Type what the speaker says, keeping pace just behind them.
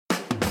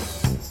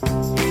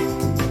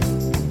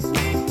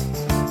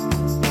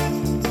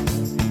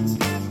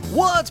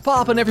What's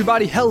poppin',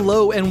 everybody?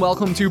 Hello and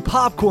welcome to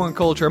Popcorn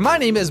Culture. My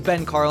name is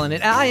Ben Carlin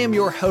and I am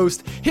your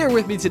host. Here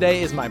with me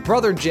today is my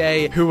brother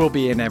Jay, who will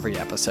be in every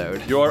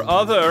episode. Your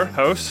other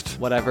host.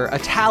 Whatever.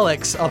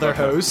 Italics other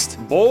host.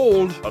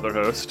 Bold other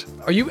host.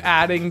 Are you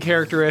adding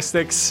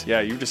characteristics?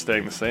 Yeah, you're just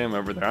staying the same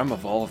over there. I'm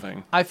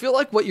evolving. I feel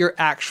like what you're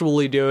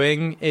actually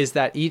doing is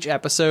that each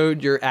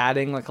episode you're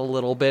adding like a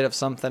little bit of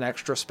something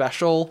extra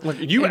special. Look,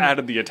 you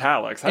added the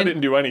italics. I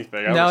didn't do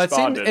anything. I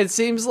responded. It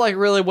seems like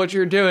really what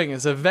you're doing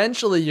is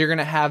eventually you're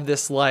gonna have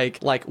this like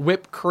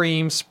whipped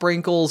cream,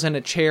 sprinkles, and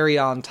a cherry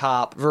on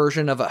top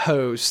version of a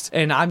host,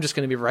 and I'm just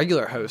gonna be a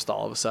regular host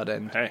all of a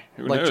sudden. Hey,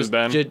 who like knows, just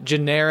Ben?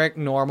 Generic,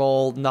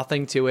 normal,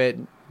 nothing to it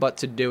but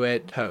to do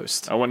it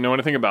host. I wouldn't know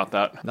anything about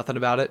that. Nothing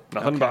about it?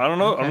 Nothing Okay. about. I don't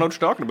know. I don't know what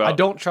you're talking about. I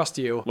don't trust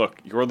you. Look,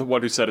 you're the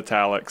one who said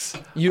italics.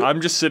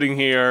 I'm just sitting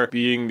here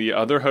being the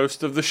other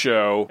host of the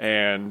show,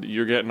 and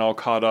you're getting all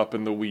caught up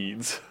in the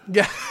weeds.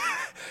 Yeah.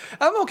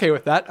 I'm okay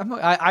with that.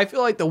 I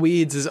feel like the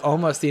weeds is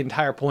almost the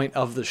entire point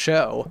of the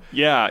show.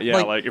 Yeah.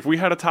 Like if we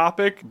had a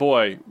topic,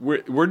 boy,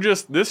 we're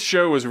just, this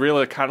show is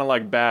really kind of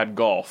like bad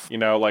golf. You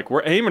know, like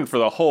we're aiming for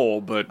the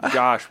hole, but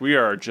gosh, we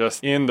are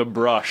just in the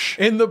brush.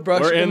 In the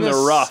brush. We're in the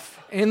rough.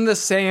 In the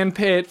sand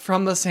pit,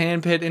 from the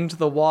sand pit into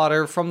the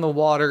water, from the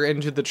water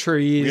into the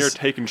trees. We are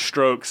taking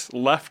strokes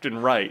left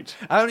and right.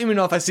 I don't even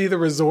know if I see the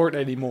resort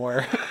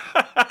anymore.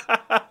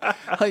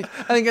 Like,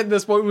 I think at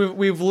this point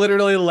we've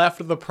literally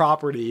left the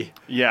property.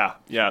 Yeah,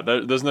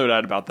 there's no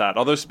doubt about that.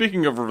 Although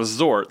speaking of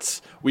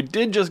resorts, we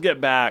did just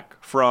get back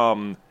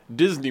from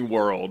Disney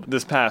World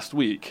this past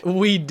week.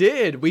 We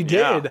did.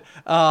 Yeah.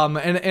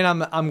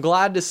 And I'm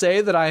glad to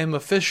say that I am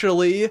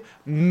officially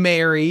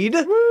married.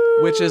 Woo!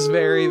 Which is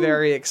very,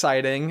 very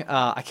exciting.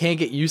 I can't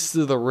get used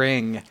to the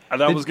ring.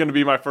 That was going to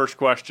be my first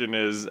question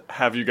is,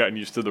 have you gotten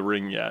used to the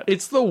ring yet?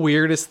 It's the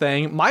weirdest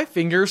thing. My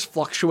fingers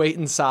fluctuate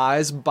in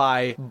size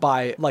by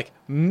like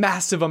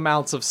massive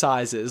amounts of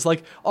sizes.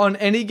 Like on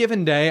any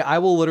given day, I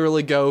will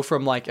literally go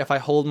from like, if I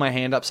hold my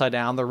hand upside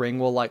down, the ring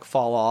will like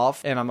fall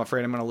off and I'm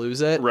afraid I'm going to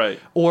lose it. Right.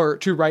 Or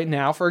to right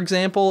now, for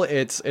example,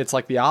 it's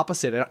like the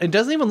opposite. It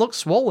doesn't even look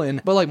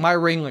swollen, but like my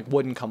ring like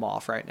wouldn't come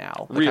off right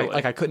now. Like,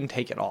 really? I couldn't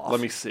take it off.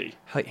 Let me see.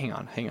 Like, hang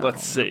on.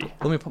 Let's see.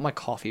 Let me put my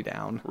coffee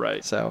down.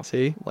 Right. So,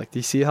 see? Like, do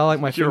you see how like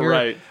my You're finger...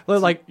 right.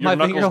 Like, your my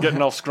knuckles finger...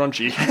 getting all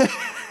scrunchy.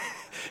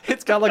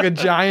 It's got like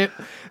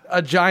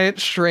a giant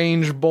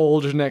strange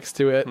bulge next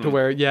to it to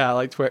where, yeah,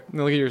 like, to where,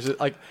 look at yours.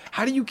 Like,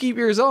 how do you keep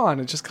yours on?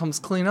 It just comes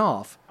clean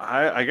off.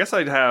 I guess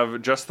I'd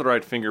have just the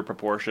right finger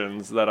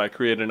proportions that I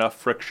create enough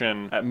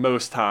friction at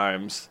most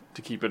times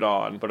to keep it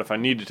on. But if I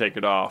need to take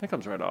it off, it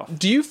comes right off.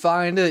 Do you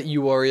find that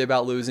you worry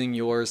about losing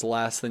yours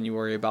less than you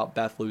worry about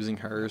Beth losing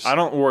hers? I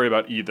don't worry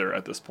about either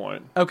at this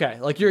point. Okay,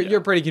 like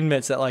you're pretty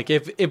convinced that like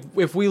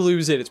if we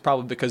lose it, it's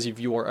probably because of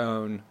your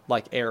own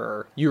like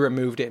error. You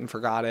removed it and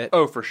forgot it.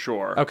 Oh, for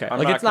sure. Okay,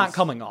 like it's not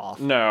coming off.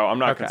 No, I'm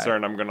not Okay.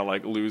 concerned I'm gonna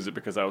like lose it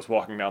because I was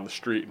walking down the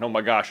street and oh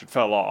my gosh, it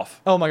fell off.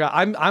 Oh my god,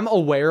 I'm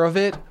aware of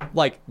it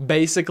like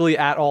basically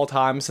at all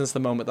times since the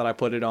moment that I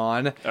put it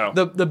on. Oh.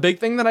 The big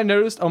thing that I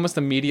noticed almost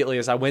immediately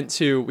is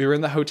we were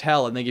in the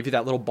hotel and they give you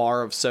that little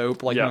bar of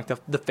soap, like, Yeah. you know, like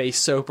the face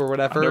soap or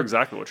whatever. I know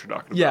exactly what you're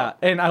talking Yeah, about.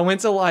 and I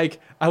went to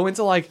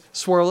like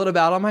swirl it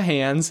about on my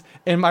hands,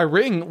 and my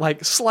ring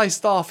like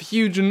sliced off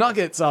huge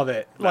nuggets of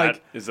it.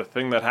 That is a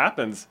thing that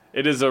happens.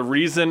 It is a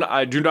reason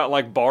I do not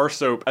like bar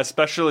soap,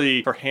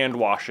 especially for hand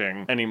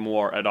washing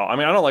anymore at all. I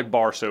mean, I don't like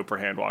bar soap for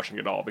hand washing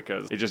at all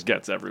because it just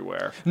gets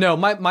everywhere. No,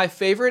 my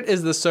favorite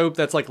is the soap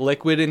that's like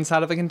liquid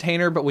inside of a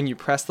container, but when you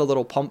press the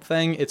little pump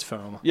thing, it's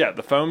foam. Yeah,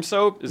 the foam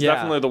soap is Yeah.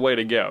 definitely the way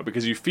to go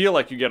because you feel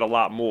like you get a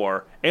lot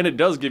more, and it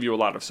does give you a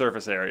lot of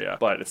surface area,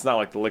 but it's not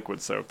like the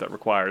liquid soap that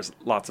requires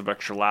lots of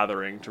extra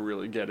lathering to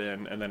really get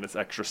in, and then it's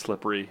extra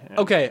slippery.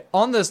 Okay,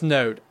 on this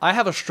note, I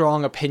have a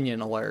strong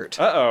opinion alert.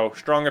 Uh-oh,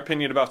 strong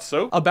opinion about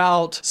soap?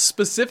 About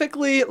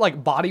specifically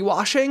like body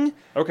washing.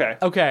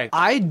 Okay.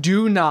 I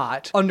do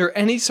not, under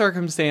any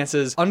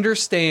circumstances,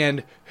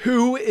 understand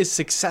who is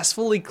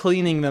successfully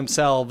cleaning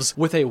themselves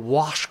with a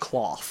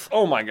washcloth.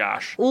 Oh my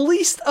gosh.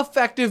 Least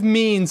effective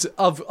means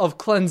of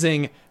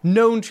cleansing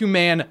known to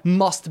man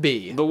must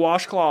be. The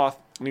washcloth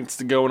needs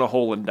to go in a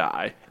hole and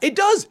die. It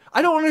does.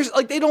 I don't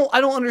understand. I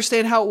don't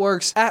understand how it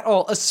works at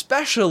all,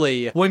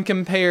 especially when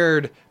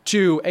compared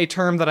to a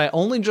term that I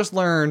only just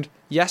learned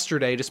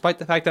yesterday, despite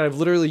the fact that I've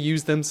literally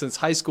used them since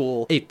high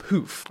school, a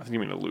poof. I think you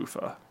mean a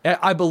loofah.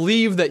 I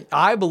believed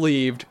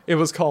it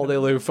was called a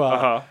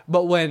loofah,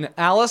 but when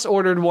Alice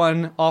ordered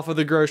one off of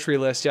the grocery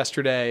list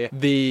yesterday,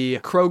 the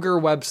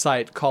Kroger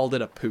website called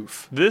it a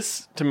poof.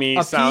 This, to me,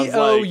 A sounds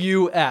like...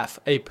 P-O-U-F,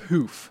 a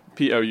poof.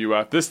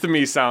 P-O-U-F. This to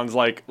me sounds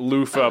like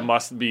loofah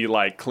must be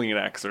like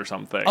Kleenex or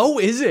something. Oh,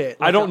 is it?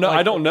 I don't know.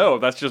 I don't know.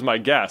 That's just my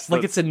guess.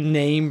 Like it's a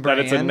name brand?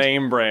 That it's a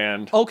name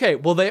brand. Okay,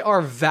 well, they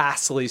are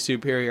vastly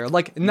superior.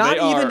 Like, not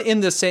They even are.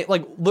 in the same...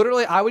 Like,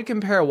 literally, I would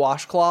compare a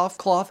washcloth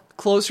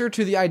closer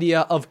to the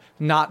idea of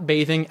not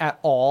bathing at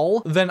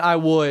all than I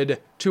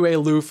would to a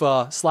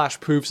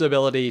loofah/poof's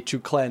ability to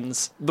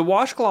cleanse. The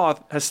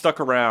washcloth has stuck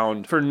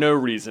around for no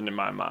reason in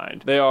my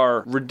mind. They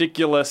are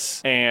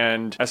ridiculous,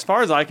 and as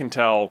far as I can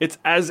tell, it's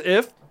as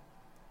if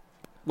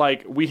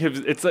like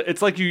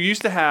it's like you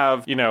used to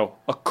have,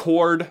 a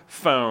cord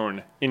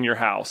phone in your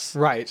house.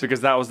 Right.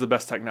 Because that was the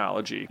best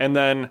technology. And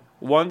then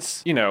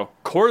once,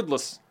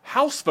 cordless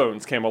house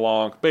phones came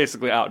along,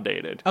 basically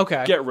outdated.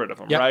 Okay. Get rid of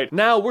them, Yep. right?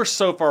 Now we're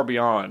so far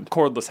beyond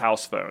cordless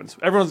house phones.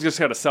 Everyone's just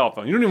got a cell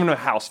phone. You don't even have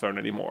a house phone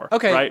anymore.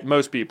 Okay. Right?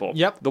 Most people.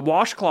 Yep. The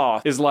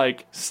washcloth is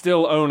like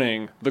still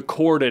owning the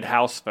corded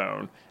house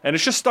phone. And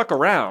it's just stuck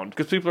around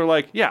because people are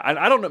like, yeah,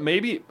 I don't know,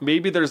 maybe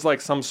there's like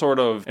some sort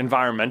of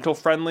environmental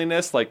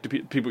friendliness, like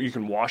people, you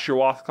can wash your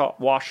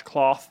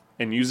washcloth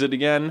and use it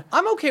again.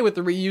 I'm okay with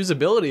the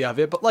reusability of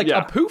it, but like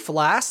Yeah. a poof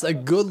lasts a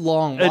good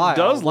long while. It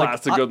does Like,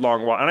 last a good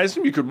long while, and I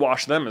assume you could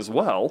wash them as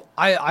well.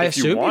 I if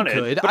you assume you wanted.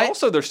 could. But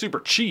also they're super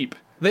cheap.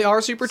 They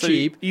are super So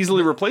cheap.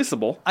 easily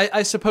replaceable.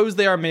 I suppose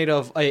they are made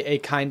of a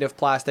kind of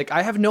plastic.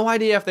 I have no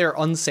idea if they're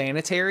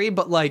unsanitary,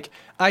 but like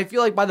I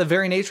feel like by the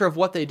very nature of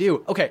what they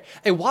do. Okay,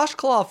 a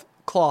washcloth.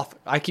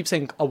 I keep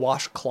saying a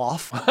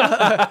washcloth.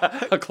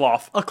 A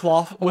cloth. A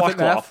cloth with an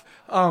washcloth. F.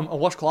 A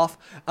washcloth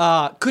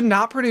could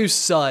not produce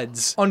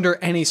suds under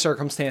any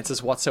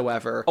circumstances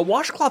whatsoever. A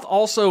washcloth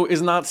also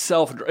is not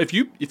if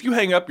you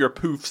hang up your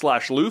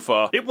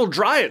poof/loofah, it will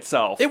dry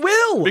itself. It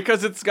will!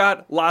 Because it's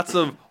got lots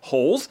of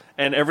holes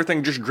and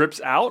everything just drips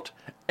out.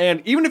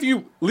 And even if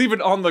you leave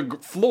it on the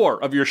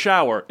floor of your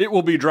shower, it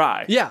will be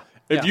dry. Yeah.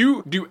 If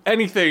you do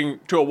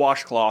anything to a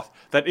washcloth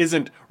that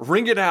isn't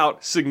wring it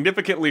out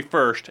significantly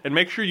first and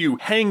make sure you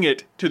hang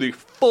it to the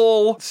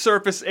full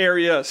surface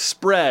area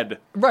spread.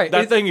 Right,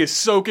 That thing is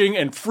soaking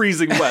and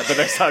freezing wet the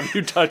next time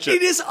you touch it.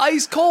 It is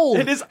ice cold.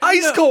 It is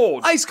ice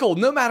cold. Ice cold,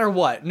 no matter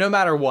what.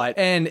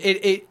 And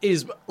it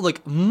is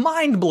like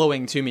mind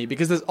blowing to me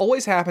because this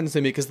always happens to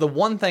me because the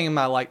one thing in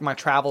my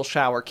travel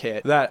shower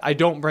kit that I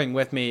don't bring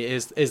with me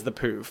is the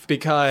poof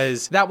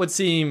because that would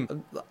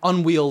seem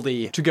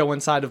unwieldy to go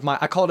inside of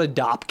I call it a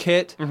DOP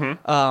kit.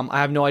 Mm-hmm. I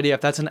have no idea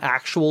if that's an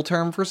actual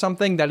term for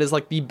something. That is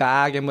like the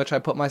bag in which I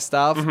put my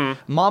stuff.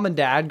 Mm-hmm. Mom and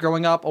dad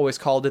growing up always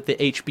called it the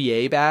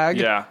HBA bag.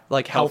 Yeah.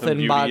 Like health and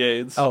beauty body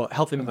aids. Oh,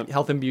 health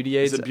and beauty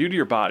aids. Is it beauty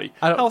or body?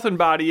 don't- Health and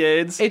body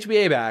aids.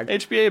 HBA bag.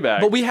 HBA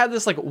bag. But we had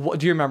this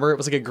do you remember? It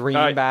was like a green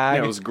bag.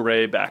 Yeah, it was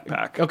gray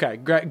backpack. Okay,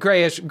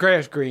 grayish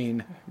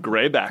green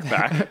Gray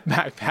backpack.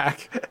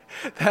 backpack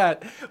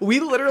that we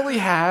literally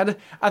had.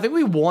 I think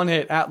we won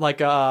it at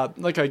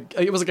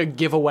it was like a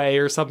giveaway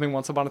or something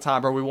once upon a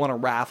time, or we won a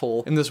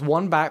raffle. And this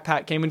one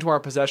backpack came into our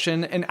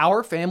possession, and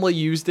our family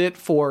used it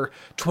for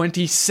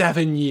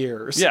 27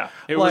 years. Yeah,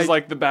 it was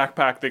like the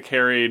backpack that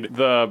carried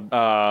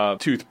the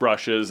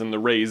toothbrushes and the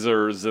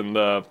razors and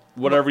the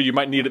whatever you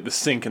might need at the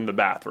sink in the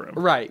bathroom.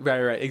 Right.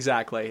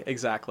 Exactly.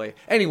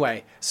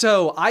 Anyway,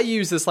 so I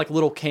use this like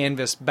little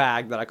canvas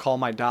bag that I call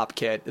my DOP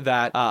kit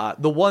that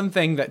the one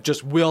thing that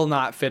just will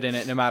not fit in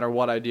it no matter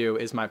what I do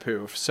is my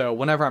poof. So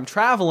whenever I'm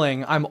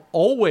traveling, I'm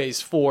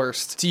always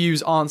forced to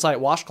use on-site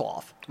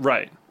washcloth.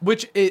 Right.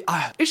 Which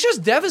it's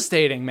just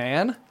devastating,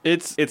 man.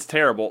 It's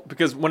terrible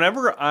because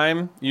whenever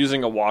I'm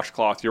using a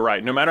washcloth, you're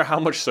right. No matter how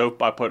much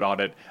soap I put on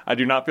it, I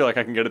do not feel like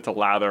I can get it to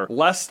lather,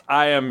 lest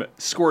I am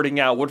squirting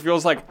out what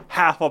feels like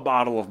half a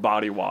bottle of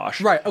body wash.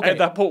 Right, okay. At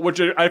that point,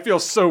 which I feel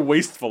so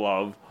wasteful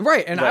of.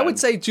 Right, and I then. would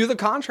say to the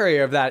contrary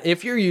of that,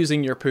 if you're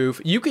using your poof,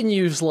 you can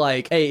use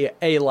like a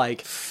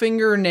like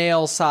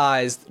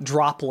fingernail-sized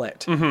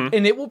droplet,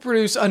 and it will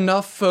produce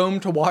enough foam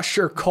to wash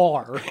your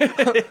car.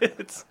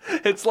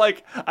 It's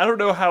like, I don't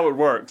know how it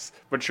works,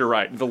 but you're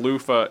right. The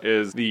loofah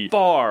is the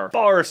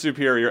far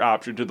superior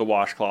option to the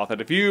washcloth.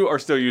 And if you are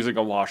still using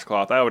a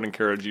washcloth, I would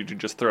encourage you to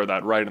just throw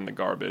that right in the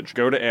garbage.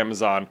 Go to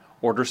Amazon,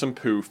 order some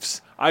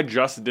poofs. I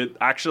just did,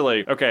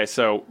 actually, okay,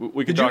 so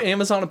we could Did you talk.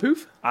 Amazon a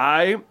poof?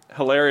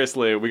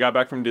 Hilariously, we got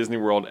back from Disney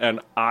World and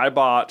I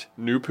bought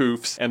new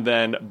poofs, and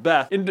then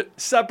Beth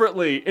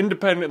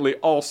independently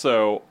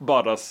also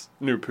bought us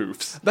new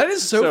poofs. That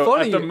is so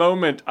funny. At the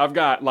moment, I've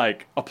got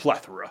like a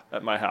plethora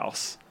at my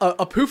house.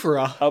 A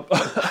poofera.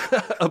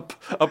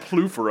 A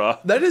plufera.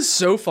 That is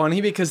so funny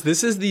because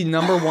this is the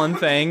number one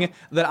thing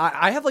that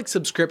I have like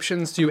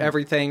subscriptions to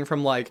everything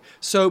from like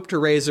soap to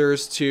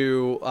razors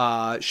to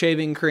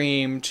shaving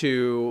cream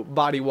to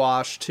body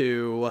wash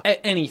to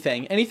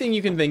anything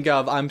you can think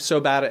of. I'm so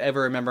bad at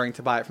ever remembering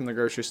to buy it from the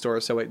grocery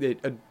store, so it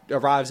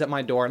arrives at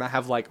my door and I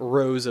have like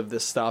rows of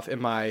this stuff in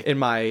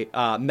my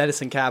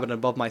medicine cabinet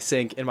above my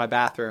sink in my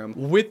bathroom,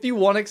 with the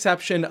one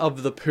exception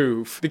of the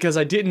poof, because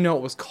I didn't know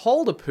it was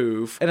called a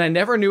poof and I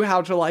never knew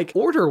how to like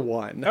order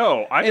one.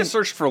 Oh, I just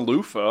searched for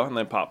loofah and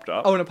then popped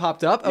up. Oh, and it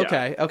popped up?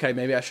 Yeah. Okay,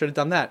 maybe I should have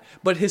done that.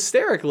 But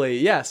hysterically,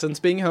 yeah, since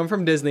being home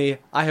from Disney,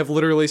 I have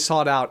literally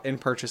sought out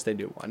and purchased a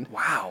new one.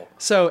 Wow.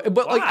 So,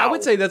 but like, I Wow.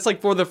 would say that's like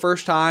for the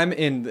first time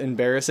in,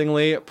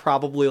 embarrassingly,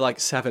 probably like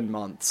 7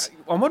 months.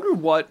 I wonder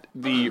what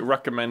the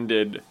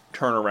recommended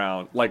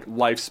turnaround, like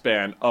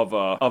lifespan of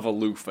a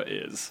loofah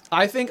is.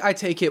 I think I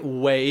take it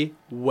way,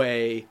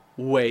 way,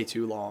 way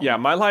too long. Yeah,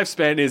 my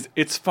lifespan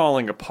it's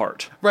falling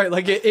apart. Right,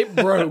 like it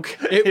broke.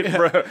 It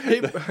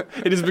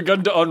has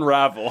begun to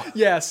unravel.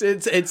 Yes,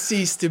 it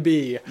ceased to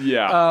be.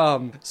 Yeah.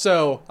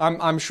 So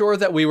I'm sure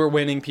that we were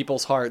winning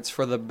people's hearts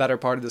for the better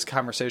part of this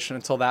conversation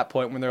until that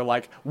point when they're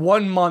like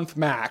 1 month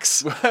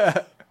max.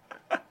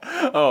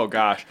 Oh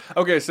gosh.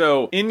 Okay,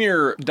 so in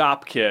your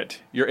DOP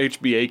kit, your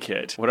HBA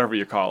kit, whatever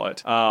you call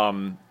it,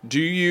 do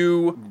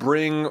you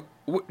bring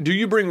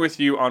with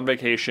you on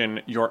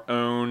vacation your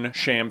own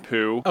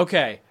shampoo?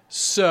 Okay.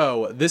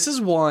 So this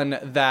is one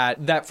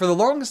that for the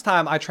longest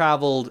time I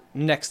traveled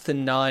next to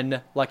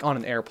none, like on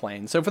an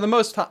airplane. So for the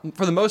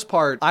most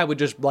part, I would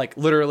just like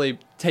literally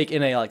take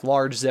in a like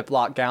large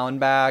Ziploc gallon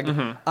bag.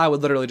 Mm-hmm. I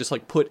would literally just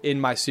like put in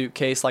my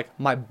suitcase like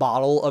my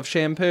bottle of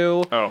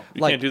shampoo. Oh,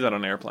 you can't do that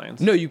on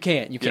airplanes. No, you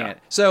can't. You can't.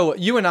 So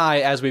you and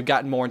I, as we've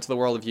gotten more into the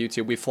world of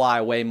YouTube, we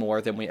fly way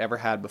more than we ever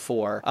had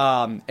before.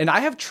 And I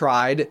have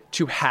tried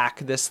to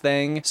hack this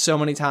thing so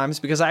many times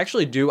because I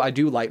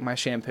do like my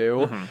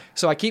shampoo. Mm-hmm.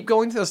 So I keep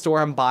going to the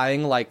store. I'm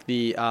buying like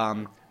the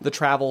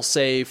travel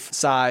safe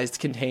sized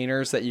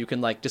containers that you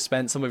can like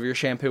dispense some of your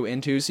shampoo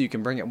into so you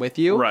can bring it with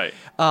you. Right.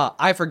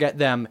 I forget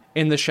them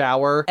in the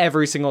shower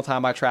every single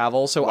time I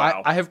travel. So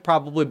wow. I have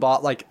probably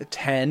bought like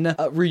 10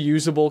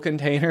 reusable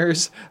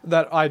containers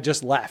that I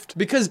just left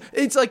because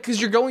it's like, cause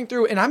you're going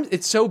through and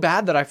it's so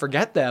bad that I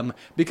forget them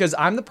because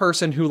I'm the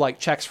person who like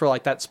checks for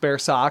like that spare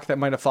sock that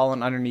might have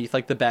fallen underneath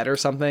like the bed or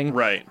something.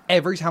 Right.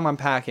 Every time I'm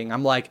packing,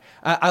 I'm like,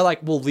 I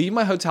like will leave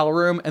my hotel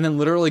room and then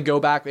literally go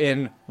back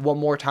in one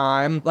more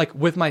time, like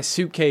with my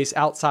suitcase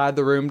outside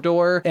the room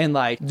door and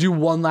like do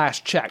one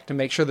last check to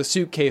make sure the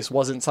suitcase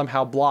wasn't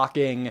somehow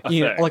blocking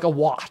like a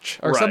watch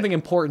or something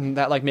important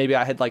that like maybe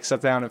I had like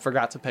set down and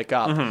forgot to pick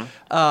up.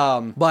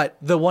 Mm-hmm. But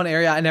the one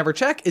area I never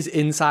check is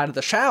inside of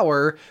the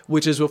shower,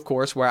 which is of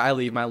course where I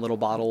leave my little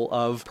bottle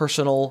of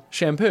personal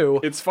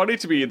shampoo. It's funny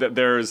to me that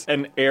there's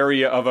an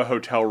area of a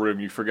hotel room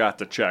you forgot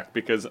to check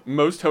because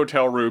most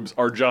hotel rooms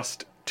are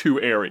just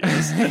 2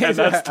 areas, and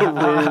that's the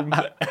room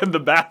and the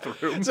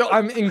bathroom. So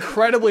I'm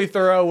incredibly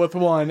thorough with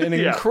one and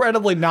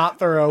incredibly not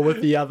thorough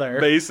with the other.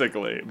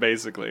 Basically.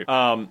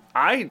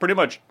 I pretty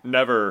much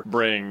never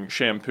bring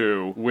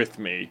shampoo with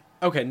me.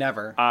 Okay,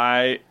 never.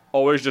 I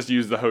always just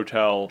use the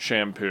hotel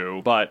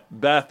shampoo, but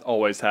Beth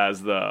always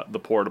has the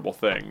portable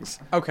things.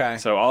 Okay.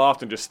 So I'll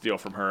often just steal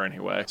from her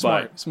anyway.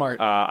 Smart.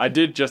 I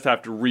did just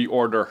have to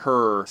reorder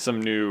her some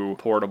new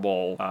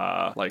portable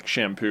like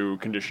shampoo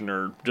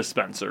conditioner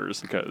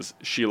dispensers because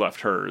she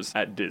left hers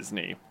at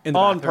Disney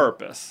on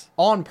purpose.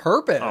 On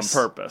purpose? On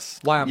purpose.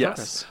 Why on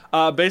purpose?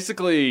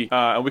 Basically,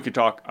 and we could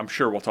talk, I'm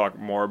sure we'll talk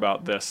more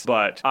about this,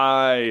 but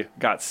I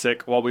got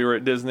sick while we were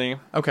at Disney.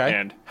 Okay.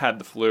 And had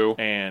the flu,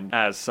 and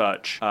as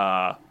such,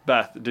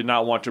 Beth did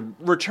not want to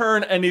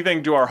return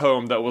anything to our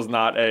home that was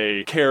not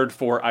a cared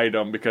for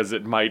item because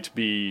it might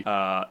be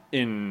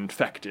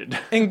infected.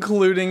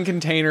 Including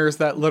containers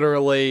that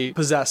literally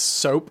possess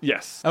soap?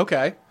 Yes.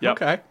 Okay. Yep.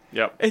 Okay.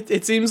 Yep.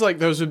 It seems like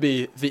those would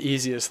be the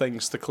easiest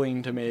things to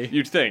clean to me.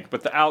 You'd think,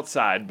 but the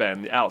outside,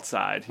 Ben, the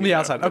outside. The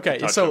outside.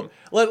 Okay, so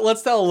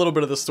let's tell a little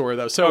bit of the story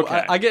though. So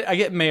okay. I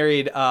get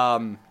married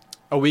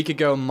a week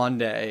ago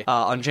Monday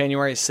on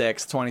January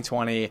 6th,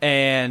 2020,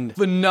 and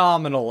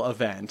phenomenal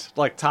event,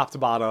 like top to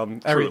bottom.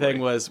 Truly. Everything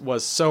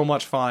was so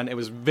much fun. It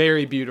was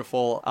very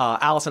beautiful.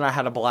 Alice and I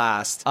had a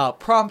blast.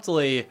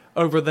 Promptly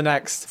over the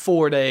next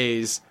 4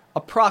 days,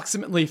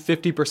 approximately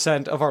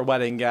 50% of our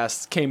wedding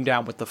guests came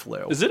down with the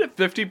flu. Is it at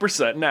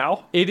 50%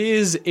 now? It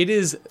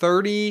is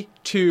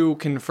 32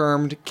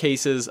 confirmed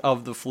cases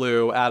of the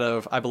flu out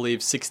of, I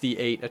believe,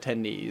 68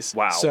 attendees.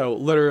 Wow. So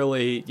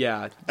literally,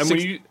 yeah. And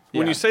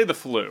when you say the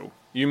flu,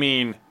 you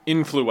mean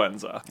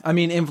influenza. I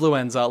mean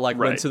influenza, like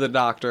right. went to the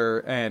doctor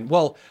and,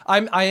 well,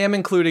 I am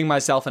including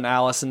myself and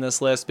Alice in this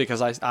list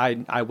because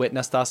I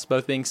witnessed us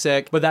both being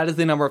sick, but that is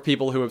the number of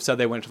people who have said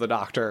they went to the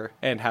doctor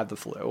and had the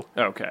flu.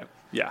 Okay.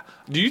 Yeah.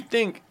 Do you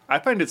think, I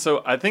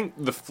think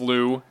the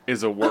flu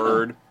is a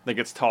word that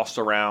gets tossed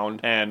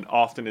around and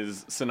often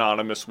is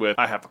synonymous with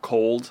I have a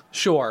cold.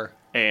 Sure.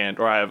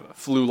 Or I have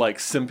flu-like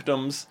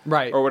symptoms,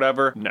 right, or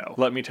whatever. No,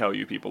 let me tell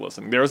you, people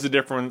listening, there's a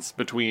difference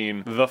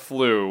between the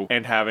flu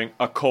and having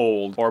a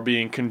cold or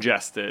being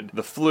congested.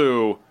 The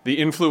flu, the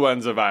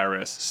influenza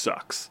virus,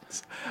 sucks.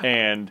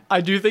 And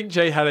I do think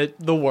Jay had it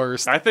the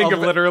worst. I think of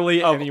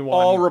literally anyone.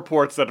 All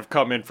reports that have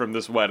come in from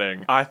this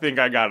wedding, I think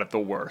I got it the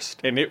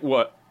worst. And it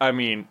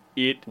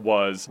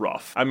was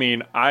rough. I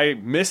mean, I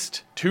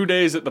missed 2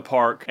 days at the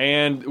park,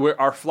 and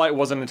our flight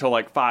wasn't until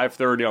like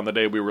 5:30 on the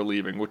day we were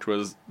leaving, which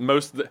was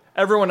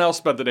everyone else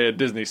spent the day at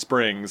Disney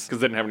Springs because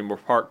they didn't have any more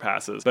park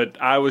passes. But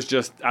I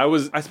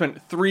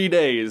spent 3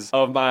 days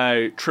of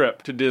my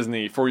trip to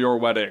Disney for your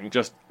wedding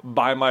just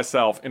by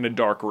myself in a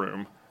dark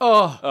room.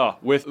 Oh,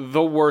 with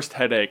the worst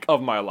headache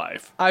of my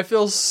life. I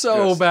feel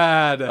so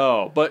bad.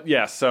 Oh, but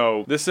yeah,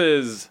 so this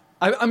is...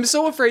 I'm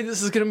so afraid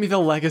this is going to be the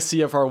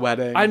legacy of our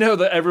wedding. I know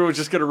that everyone's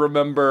just going to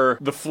remember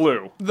the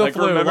flu.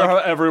 Remember how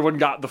everyone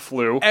got the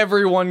flu?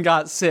 Everyone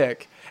got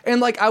sick.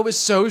 And like, I was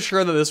so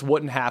sure that this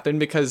wouldn't happen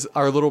because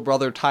our little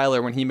brother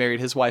Tyler, when he married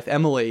his wife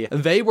Emily,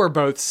 they were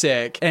both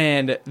sick,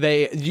 and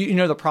you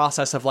know the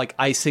process of like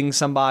icing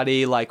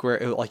somebody, like where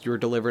like you were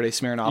delivered a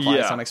Smirnoff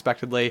Ice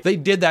unexpectedly. They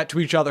did that to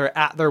each other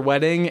at their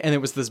wedding, and it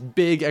was this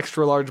big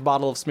extra large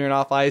bottle of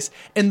Smirnoff Ice,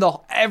 and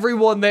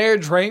everyone there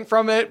drank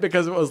from it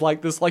because it was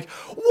like this, like,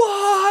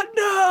 what?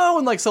 No!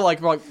 And like, so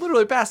like, we're like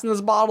literally passing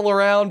this bottle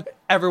around.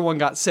 Everyone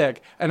got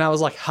sick, and I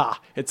was like,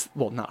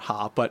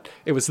 but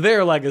it was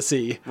their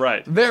legacy.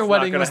 Right. Their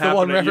wedding was the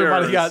one where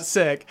everybody got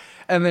sick.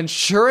 And then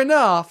sure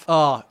enough,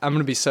 I'm going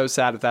to be so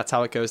sad if that's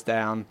how it goes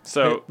down.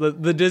 So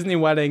the Disney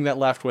wedding that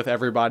left with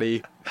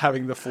everybody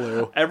having the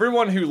flu.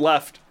 Everyone who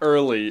left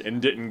early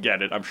and didn't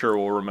get it, I'm sure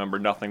will remember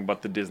nothing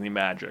but the Disney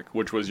magic,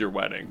 which was your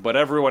wedding. But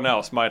everyone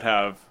else might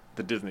have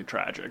the Disney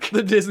tragic.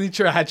 The Disney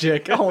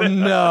tragic. Oh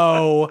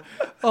no.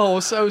 Oh,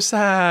 so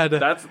sad.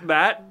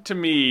 That to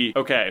me.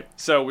 Okay,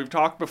 so we've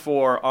talked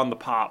before on the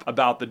pop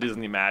about the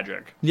Disney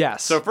magic.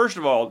 Yes. So first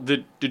of all,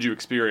 did you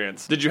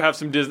have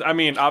some Disney? I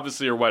mean,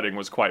 obviously your wedding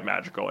was quite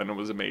magical and it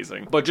was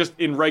amazing. But just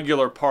in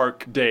regular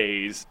park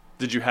days,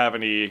 did you have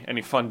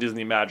any fun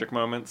Disney magic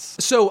moments?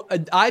 So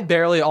I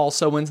barely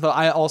also went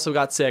I also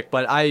got sick,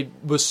 but I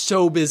was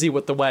so busy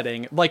with the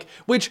wedding, like,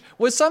 which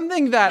was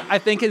something that I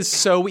think is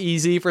so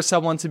easy for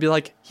someone to be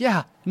like,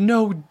 yeah,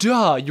 no,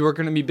 duh, you were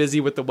going to be busy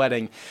with the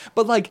wedding.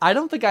 But like, I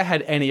don't think I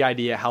had any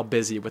idea how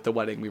busy with the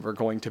wedding we were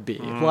going to be.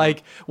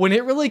 Like, when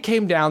it really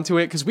came down to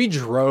it, because we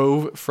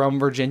drove from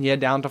Virginia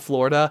down to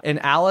Florida, and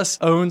Alice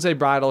owns a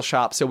bridal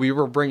shop, so we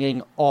were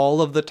bringing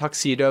all of the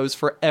tuxedos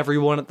for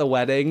everyone at the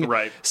wedding.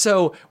 Right.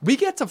 So we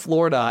get to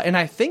Florida, and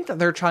I think that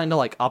they're trying to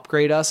like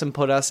upgrade us and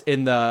put us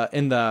in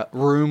the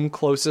room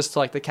closest to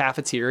like the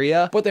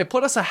cafeteria, but they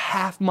put us a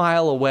half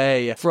mile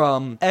away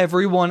from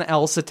everyone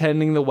else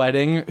attending the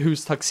wedding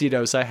whose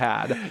tuxedos I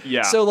had.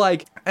 Yeah. So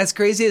like, as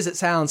crazy as it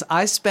sounds,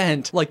 I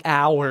spent like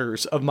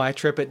hours of my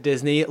trip at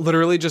Disney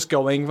literally just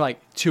going like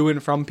to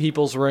and from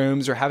people's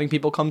rooms or having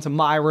people come to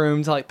my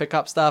room to like pick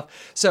up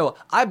stuff. So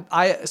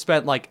I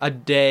spent like a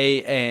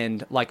day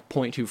and like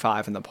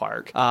 0.25 in the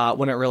park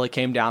when it really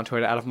came down to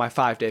it out of my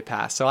 5-day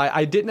pass. So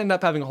I didn't end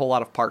up having a whole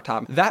lot of park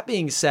time. That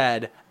being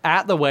said,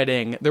 at the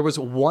wedding, there was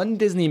one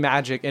Disney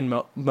magic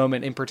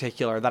moment in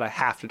particular that I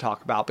have to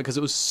talk about because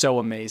it was so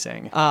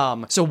amazing.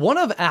 So one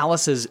of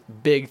Alice's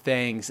big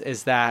things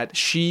is that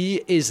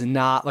she is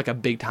not like a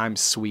big time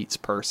sweets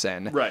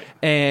person. Right.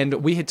 And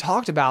we had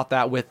talked about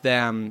that with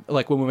them,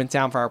 like when we went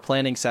down for our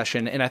planning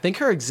session. And I think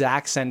her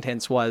exact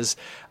sentence was,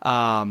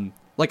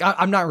 like,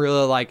 I'm not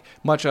really like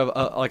much of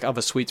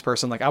a sweets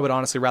person. Like, I would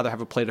honestly rather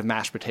have a plate of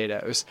mashed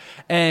potatoes.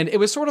 And it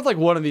was sort of like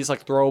one of these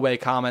like throwaway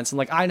comments. And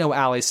like, I know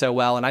Allie so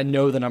well, and I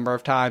know the number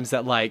of times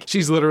that like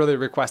she's literally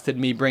requested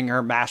me bring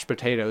her mashed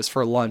potatoes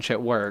for lunch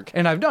at work,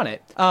 and I've done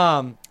it.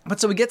 But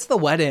so we get to the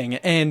wedding,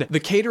 and the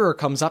caterer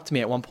comes up to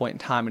me at one point in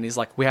time, and he's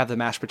like, "We have the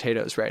mashed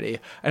potatoes ready."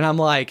 And I'm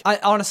like,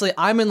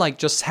 I'm in like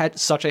just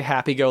such a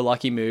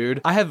happy-go-lucky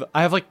mood. I have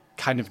like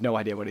kind of no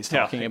idea what he's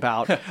talking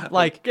about.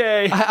 Like,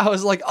 okay. I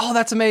was like, "Oh,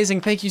 that's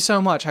amazing. Thank you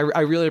so much. I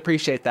really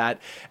appreciate that."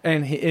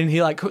 And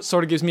he like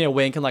sort of gives me a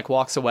wink and like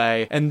walks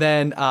away. And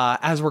then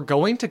as we're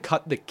going to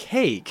cut the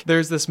cake,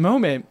 there's this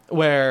moment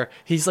where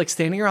he's like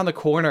standing around the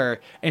corner,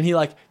 and he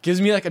like gives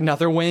me like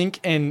another wink,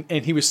 and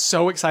he was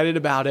so excited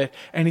about it,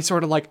 and he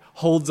sort of like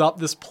holds up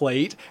this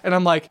plate, and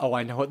I'm like, oh,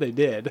 I know what they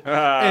did.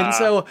 And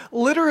so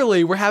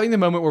literally we're having the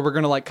moment where we're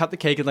gonna like cut the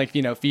cake and like,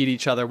 you know, feed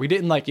each other. We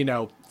didn't like, you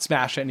know,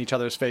 smash it in each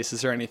other's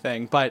faces or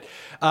anything, but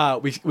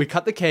we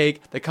cut the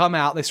cake. They come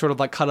out, they sort of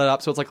like cut it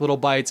up so it's like little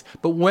bites,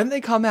 but when they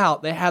come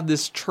out, they have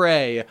this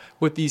tray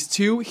with these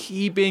two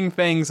heaping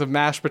things of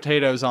mashed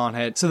potatoes on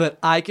it so that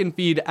I can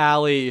feed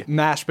Allie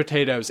mashed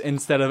potatoes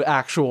instead of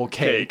actual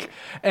cake.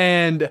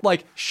 And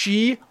like,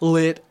 she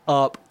lit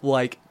up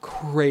like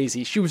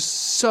crazy. She was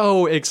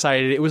so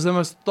excited. It was the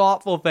most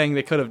thoughtful thing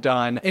they could have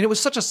done, and it was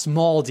such a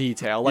small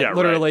detail, like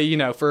literally, you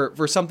know,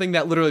 for something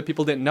that literally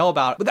people didn't know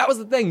about. But that was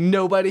the thing,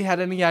 nobody had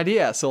any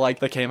idea. So like,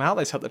 they came out,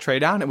 they set the tray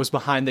down, it was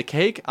behind the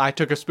cake. I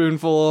took a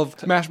spoonful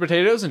of mashed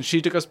potatoes, and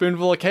she took a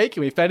spoonful of cake,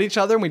 and we fed each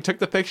other, and we took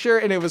the picture,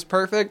 and it was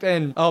perfect.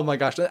 And oh my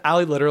gosh,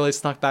 Allie literally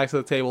snuck back to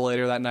the table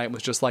later that night and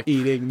was just like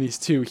eating these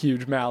two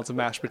huge mouths of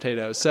mashed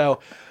potatoes. So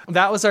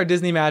that was our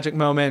Disney magic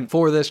moment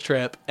for this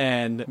trip,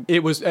 and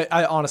it was,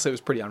 honestly, it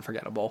was pretty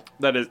unforgettable.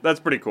 That's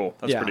pretty cool.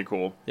 That's pretty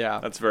cool. Yeah.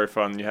 That's very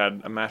fun. You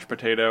had a mashed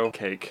potato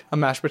cake. A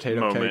mashed potato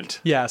moment. Cake.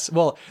 Yes.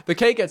 Well, the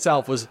cake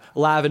itself was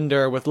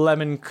lavender with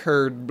lemon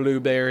curd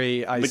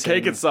blueberry icing. The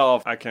cake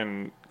itself, I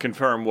can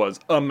confirm, was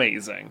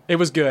amazing. It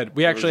was good.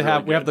 We actually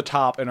really we have the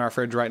top in our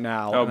fridge right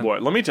now. Oh boy,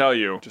 let me tell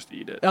you, just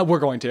eat it. We're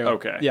going to.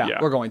 Okay. Yeah,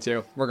 we're going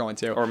to.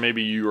 Or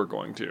maybe you are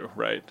going to,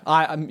 right?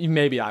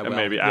 Maybe I will. And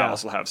maybe yeah.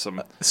 Alice will have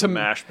some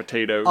mashed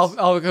potatoes.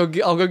 I'll go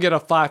get a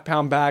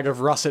 5-pound bag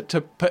of russet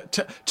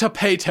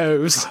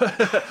potatoes.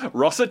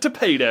 Russet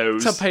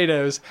potatoes.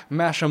 Potatoes.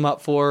 Mash them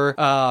up for.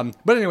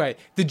 But anyway,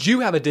 did you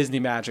have a Disney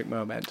magic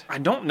moment? I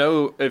don't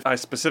know if I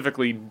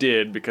specifically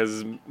did,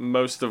 because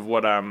most of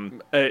what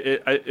I'm.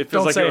 It feels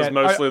Don't like say it was it.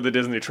 mostly the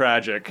Disney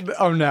tragic.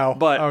 Oh no.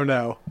 But oh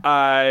no.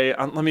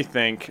 Let me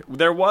think.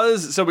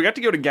 So we got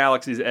to go to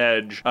Galaxy's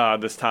Edge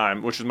this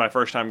time, which is my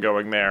first time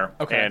going there.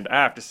 Okay. And I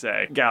have to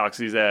say,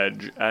 Galaxy's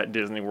Edge at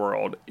Disney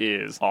World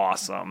is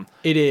awesome.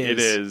 It is. It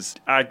is.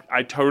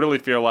 I totally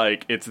feel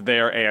like it's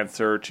their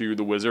answer to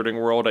the Wizarding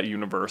World at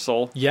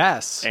Universal.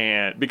 Yes.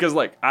 And because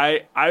like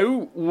I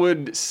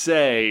would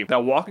say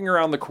that walking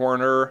around the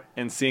corner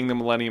and seeing the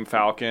Millennium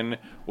Falcon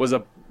was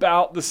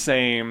about the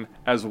same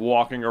as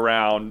walking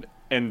around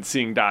and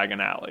seeing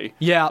Diagon Alley.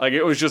 Yeah. Like,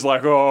 it was just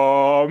like,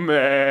 oh,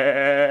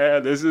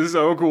 man, this is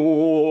so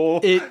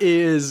cool. It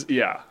is.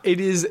 Yeah. It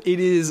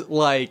is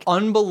like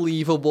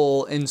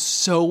unbelievable and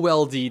so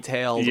well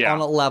detailed Yeah. on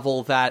a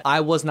level that I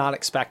was not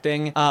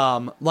expecting.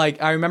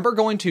 Like I remember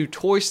going to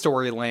Toy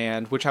Story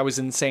Land, which I was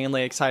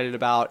insanely excited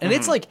about. And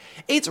it's like,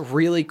 it's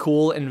really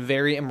cool and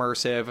very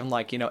immersive. And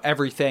like, you know,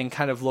 everything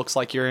kind of looks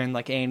like you're in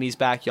like Andy's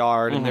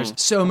backyard. And there's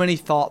so many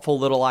thoughtful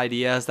little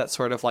ideas that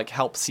sort of like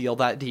help seal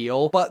that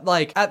deal. But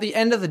like at the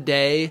end of the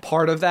day,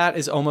 part of that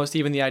is almost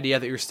even the idea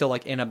that you're still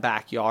like in a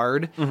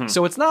backyard.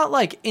 So it's not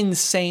like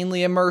insanely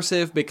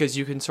immersive because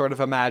you can sort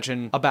of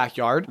imagine a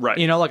backyard, Right.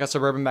 You know, like a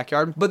suburban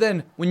backyard. But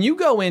then when you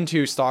go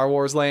into Star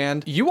Wars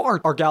Land,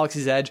 or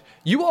Galaxy's Edge,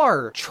 you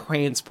are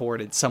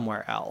transported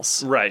somewhere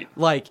else. Right.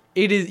 Like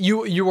it is,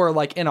 you are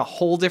like in a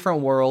whole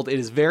different world. It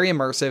is very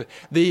immersive.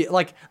 The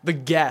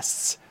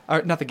guests,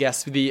 or not the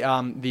guests, the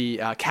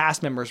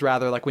cast members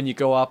rather, like when you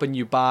go up and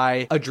you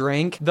buy a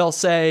drink, they'll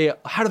say,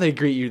 how do they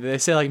greet you? Do they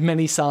say like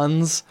many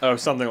suns? Oh,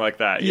 something like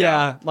that.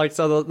 Yeah, like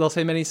so they'll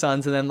say many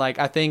suns, and then like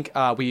I think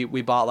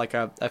we bought like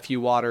a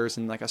few waters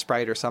and like a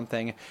Sprite or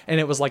something, and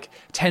it was like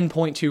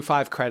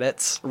 10.25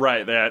 credits.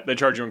 Right. They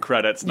charge you in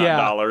credits, not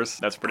dollars.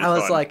 That's pretty fun. I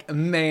was like,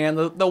 man,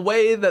 the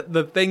way that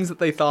the things that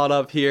they thought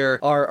of here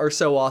are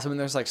so awesome. And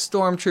there's like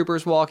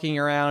stormtroopers walking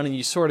around, and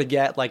you sort of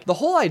get like the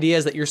whole idea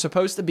is that you're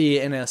supposed to be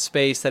in a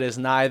space that is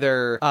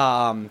neither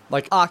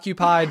like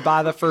occupied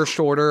by the First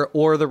Order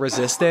or the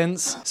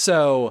Resistance.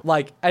 So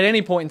like at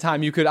any point in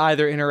time, you could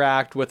either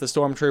interact with the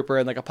stormtrooper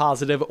in like a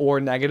positive or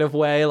negative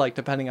way, like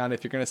depending on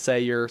if you're going to say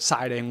you're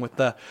siding with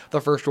the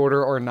First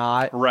Order or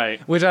not.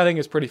 Right. Which I think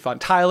is pretty fun.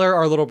 Tyler,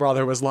 our little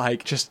brother, was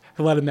like, just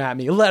let him at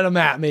me.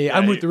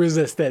 I'm with the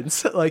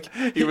Resistance. Like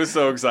he was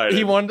so excited.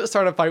 He wanted to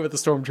start a fight with the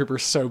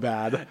stormtroopers so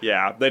bad.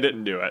 Yeah, they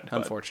didn't do it.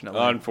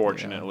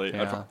 Unfortunately.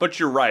 Yeah. But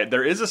you're right.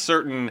 There's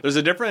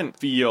a different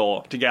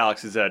feel to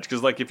Galaxy's Edge,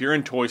 because like if you're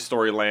in Toy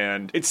Story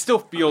Land, it still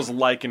feels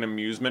like an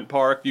amusement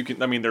park.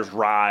 There's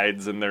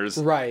rides and there's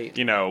Right.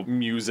 you know,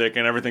 music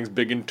and everything's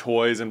big and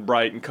toys and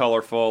bright and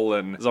colorful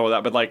and all of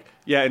that. But like,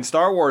 yeah, in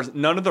Star Wars,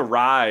 none of the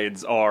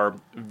rides are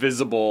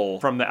visible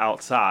from the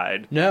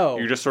outside. No.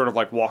 You're just sort of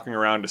like walking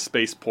around a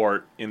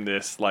spaceport in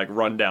this like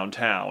rundown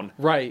town.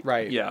 Right.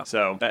 Yeah.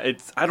 So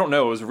I don't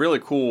know, it was really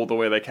cool the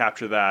way they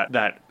capture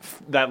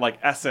that like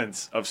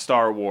essence of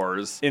Star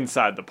Wars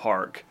inside the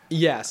park.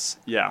 Yes.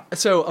 Yeah.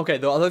 So, okay,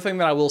 the other thing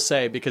that I will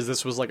say, because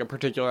this was like a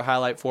particular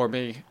highlight for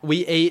me,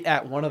 we ate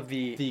at one of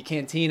the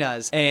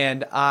cantinas,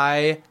 and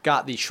I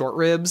got the short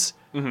ribs,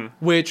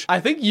 which I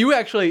think you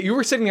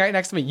were sitting right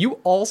next to me. You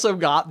also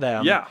got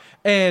them. Yeah.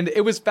 And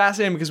it was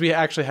fascinating because we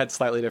actually had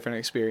slightly different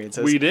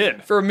experiences. We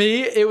did. For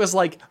me, it was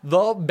like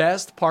the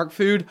best park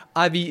food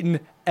I've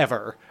eaten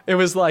ever. It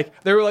was like,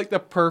 they were like the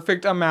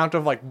perfect amount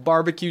of like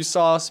barbecue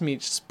sauce,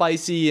 meat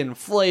spicy and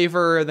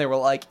flavor, and they were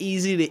like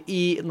easy to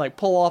eat and like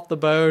pull off the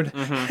bone.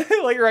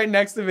 Like right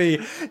next to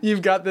me,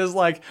 you've got this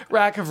like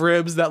rack of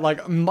ribs that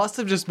like must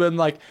have just been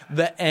like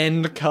the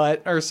end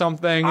cut or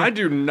something. I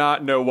do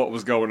not know what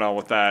was going on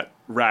with that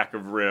rack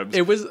of ribs.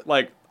 It was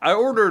like, I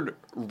ordered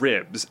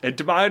ribs, and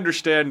to my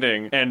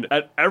understanding, and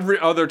at every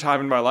other time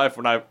in my life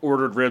when I've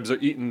ordered ribs or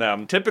eaten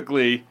them,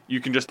 typically you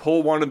can just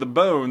pull one of the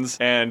bones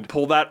and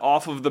pull that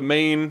off of the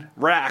main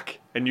rack,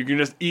 and you can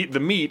just eat the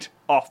meat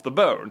off the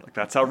bone. Like,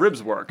 that's how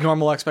ribs work.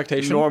 normal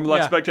expectation.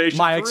 Expectation.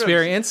 My for ribs.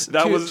 experience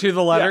That was to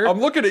the letter. Yeah, I'm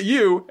looking at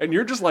you, and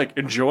you're just like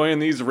enjoying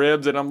these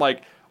ribs, and I'm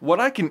like, what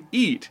I can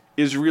eat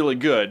is really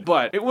good,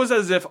 but it was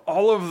as if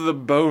all of the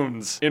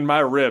bones in my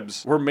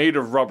ribs were made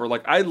of rubber.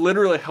 Like, I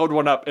literally held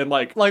one up and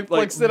like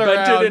sit bent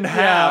around. it in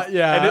half.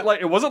 Yeah. And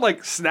it wasn't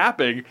like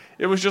snapping.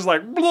 It was just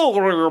like blah,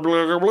 blah, blah,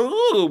 blah,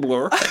 blah,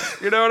 blah.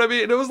 You know what I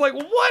mean? And it was like,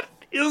 what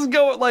is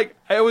going? Like,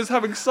 I was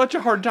having such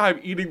a hard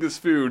time eating this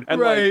food, and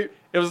Right. like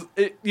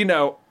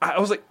I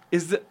was like,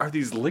 are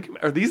these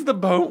ligaments? Are these the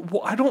bone?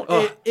 Well, I don't.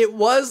 It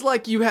was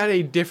like you had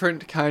a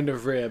different kind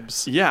of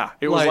ribs. Yeah,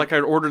 it was like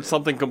I'd ordered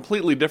something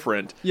completely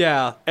different.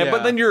 Yeah.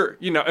 But then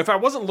if I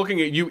wasn't looking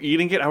at you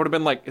eating it, I would have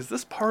been like, is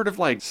this part of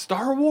like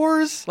Star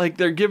Wars? Like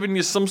they're giving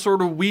you some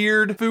sort of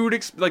weird food,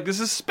 like this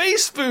is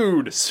space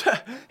food. It's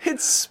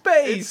It's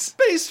space.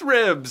 space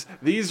ribs.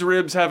 These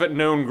ribs haven't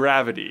known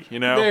gravity, you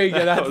know? There you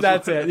go.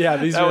 That's it. Yeah,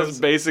 these That ribs. was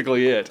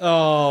basically it.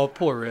 Oh,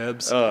 poor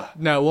ribs. Ugh.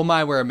 No, well,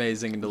 mine were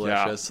amazing and delicious.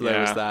 Yeah, So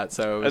there was that.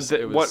 So it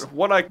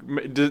what I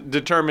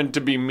determined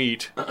to be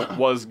meat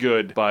was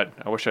good, but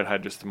I wish I'd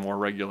had just a more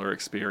regular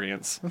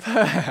experience.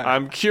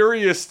 I'm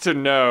curious to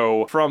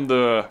know from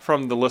the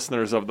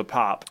listeners of the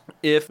Pop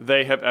if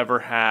they have ever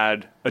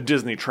had a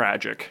Disney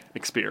tragic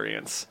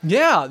experience.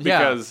 Yeah.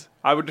 Because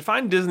I would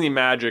define Disney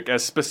Magic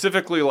as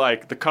specifically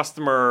like the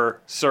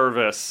customer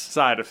service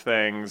side of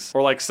things,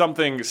 or like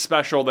something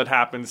special that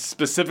happens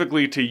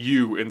specifically to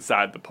you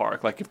inside the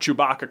park. Like if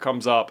Chewbacca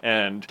comes up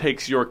and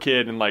takes your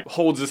kid and like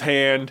holds his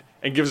hand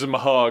and gives him a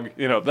hug,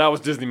 that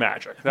was Disney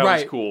Magic. That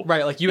was cool.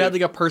 Right, like you had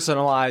like a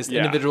personalized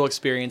individual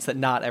experience that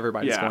not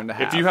everybody's going to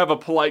have. If you have a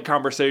polite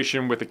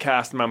conversation with a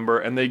cast member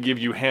and they give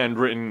you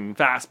handwritten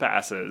fast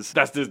passes,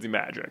 that's Disney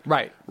Magic.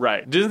 Right.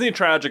 Disney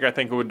Tragic, I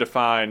think, would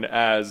define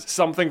as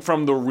something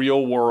from the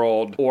real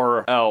world,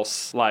 or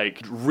else like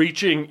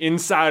reaching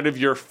inside of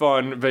your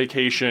fun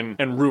vacation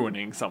and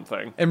ruining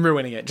something. And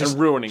ruining it. Just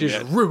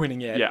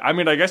ruining it. Yeah, I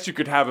mean, I guess you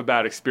could have a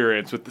bad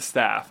experience with the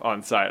staff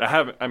on site.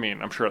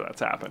 I'm sure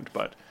that's happened,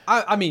 but...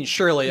 I mean,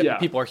 surely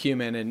people are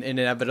human, and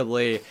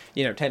inevitably,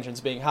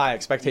 tensions being high,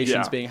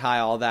 expectations being high,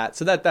 all that.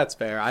 So that's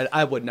fair.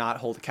 I would not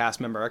hold a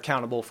cast member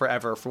accountable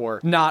forever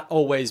for not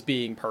always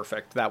being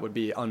perfect. That would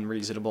be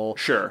unreasonable.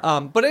 Sure.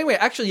 But anyway,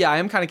 actually, I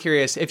am kind of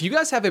curious. If you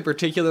guys have a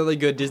particularly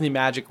good Disney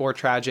Magic or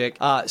tragic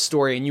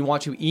story and you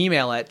want to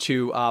email it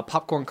to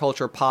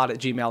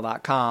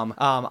popcornculturepod@gmail.com,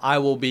 I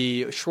will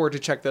be sure to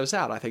check those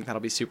out. I think that'll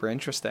be super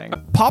interesting.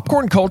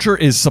 Popcorn Culture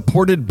is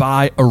supported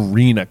by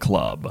Arena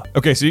Club.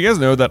 Okay, so you guys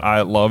know that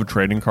I love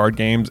trading card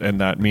games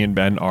and that me and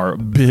Ben are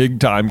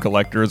big time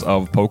collectors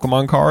of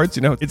Pokemon cards.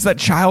 It's that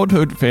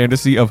childhood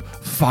fantasy of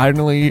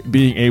finally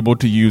being able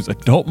to use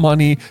adult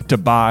money to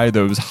buy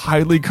those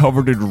highly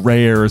coveted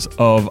rares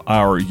of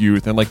our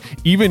youth. And like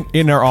even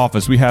in our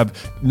office, we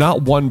have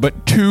not one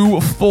but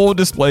two full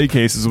display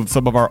cases with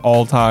some of our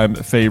all-time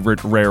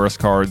favorite rarest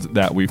cards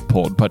that we've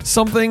pulled. But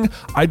something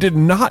I did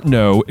not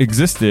know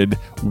existed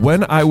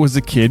when I was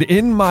a kid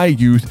in my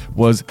youth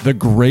was the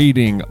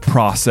grading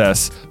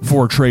process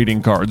for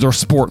trading cards or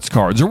sports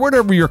cards or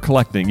whatever you're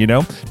collecting.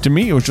 To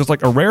me it was just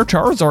like a rare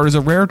Charizard is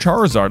a rare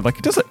Charizard. Like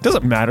it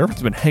doesn't matter if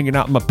it's been hanging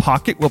out in my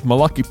pocket with my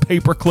lucky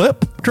paper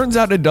clip. Turns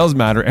out it does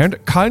matter,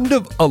 and kind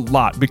of a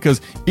lot,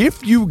 because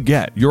if you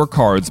get your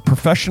cards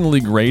professionally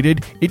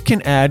graded, it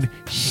can add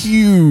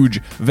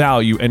huge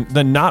value. And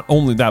then not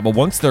only that, but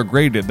once they're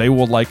graded, they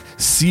will like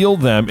seal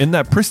them in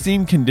that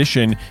pristine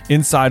condition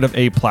inside of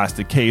a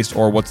plastic case,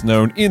 or what's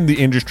known in the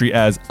industry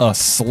as a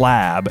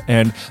slab.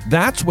 And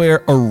that's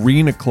where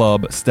Arena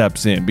Club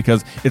steps in,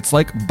 because it's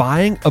like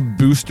buying a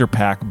booster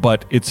pack,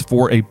 but it's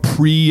for a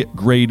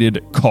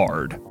pre-graded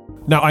card.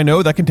 Now, I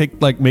know that can take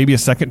like maybe a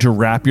second to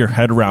wrap your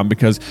head around,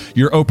 because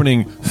you're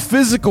opening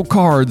physical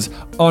cards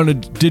on a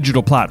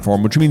digital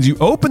platform, which means you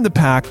open the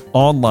pack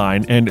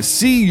online and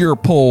see your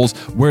pulls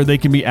where they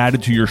can be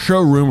added to your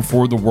showroom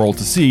for the world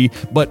to see,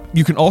 but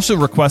you can also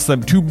request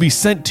them to be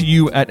sent to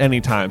you at any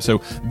time. So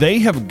they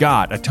have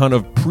got a ton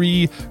of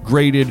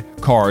pre-graded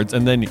cards,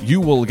 and then you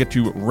will get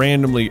to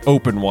randomly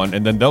open one,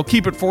 and then they'll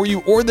keep it for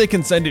you, or they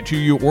can send it to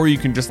you, or you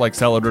can just like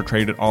sell it or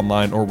trade it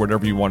online or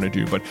whatever you want to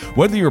do. But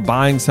whether you're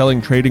buying,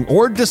 selling, trading,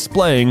 or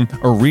displaying,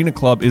 Arena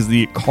Club is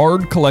the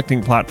card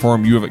collecting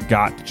platform you have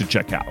got to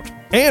check out.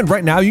 And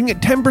right now, you can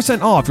get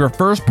 10% off your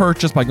first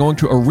purchase by going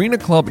to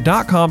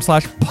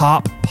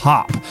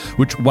arenaclub.com/poppop,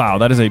 which, wow,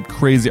 that is a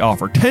crazy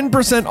offer.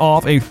 10%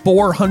 off a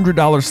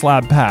 $400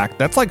 slab pack.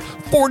 That's like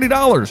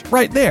 $40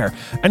 right there.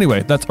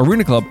 Anyway, that's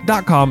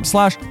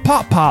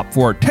arenaclub.com/poppop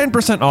for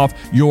 10% off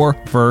your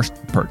first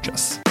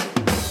purchase.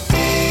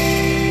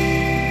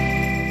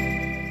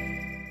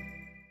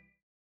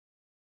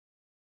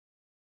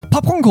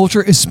 Popcorn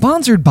Culture is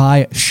sponsored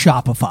by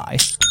Shopify.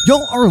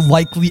 Y'all are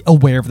likely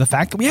aware of the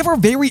fact that we have our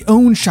very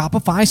own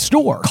Shopify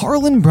store,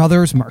 Carlin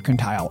Brothers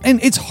Mercantile, and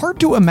it's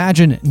hard to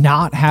imagine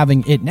not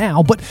having it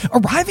now, but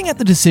arriving at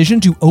the decision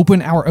to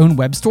open our own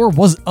web store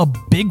was a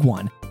big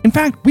one. In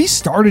fact, we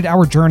started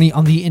our journey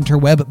on the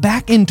interweb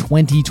back in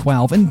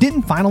 2012 and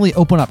didn't finally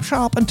open up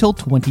shop until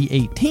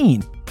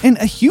 2018. And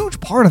a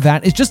huge part of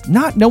that is just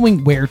not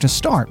knowing where to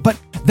start, but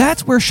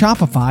that's where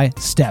Shopify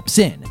steps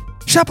in.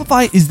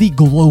 Shopify is the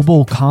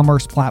global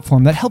commerce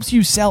platform that helps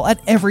you sell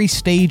at every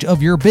stage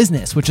of your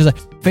business, which is a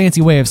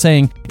fancy way of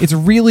saying it's a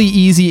really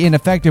easy and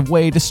effective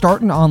way to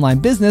start an online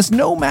business,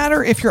 no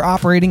matter if you're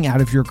operating out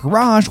of your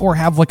garage or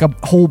have like a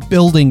whole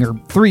building or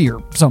 3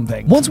 or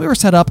something. Once we were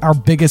set up, our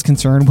biggest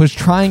concern was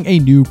trying a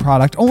new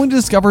product, only to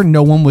discover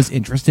no one was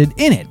interested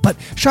in it. But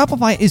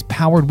Shopify is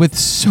powered with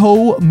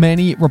so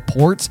many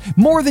reports,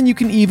 more than you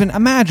can even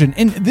imagine.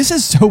 And this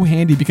is so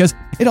handy because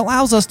it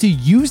allows us to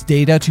use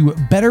data to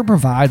better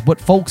provide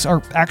what folks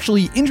are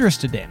actually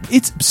interested in.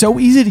 It's so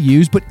easy to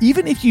use, but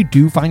even if you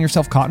do find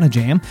yourself caught in a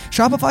jam,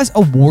 Shopify's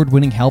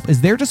award-winning help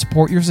is there to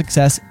support your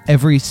success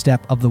every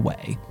step of the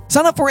way.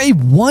 Sign up for a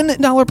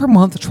 $1 per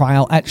month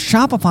trial at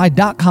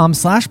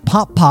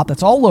shopify.com/poppop.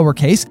 That's all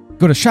lowercase.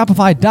 Go to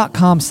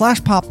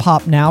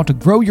shopify.com/poppop now to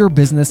grow your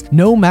business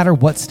no matter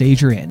what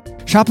stage you're in.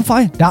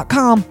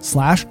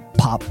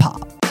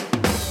 Shopify.com/poppop.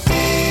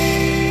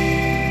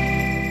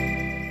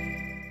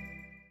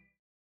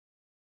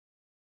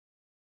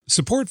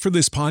 Support for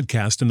this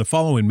podcast and the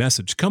following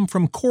message come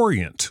from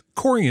Corient.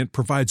 Corient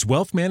provides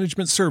wealth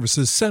management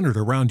services centered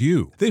around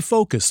you. They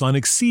focus on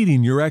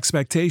exceeding your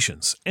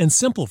expectations and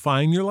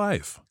simplifying your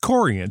life.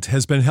 Corient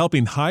has been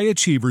helping high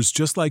achievers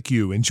just like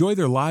you enjoy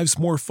their lives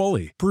more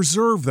fully,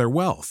 preserve their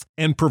wealth,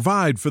 and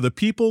provide for the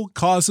people,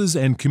 causes,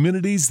 and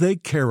communities they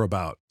care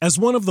about. As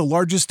one of the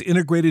largest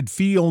integrated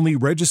fee-only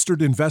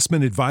registered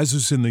investment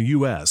advisors in the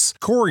U.S.,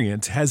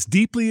 Corient has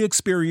deeply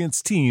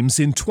experienced teams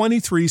in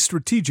 23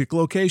 strategic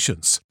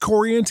locations.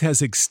 Corient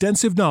has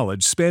extensive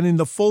knowledge spanning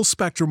the full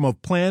spectrum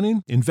of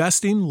planning,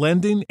 investing,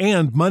 lending,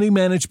 and money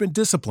management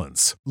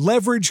disciplines.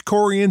 Leverage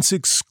Corient's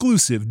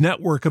exclusive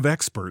network of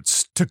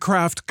experts to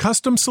craft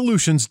custom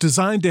solutions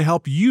designed to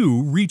help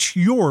you reach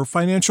your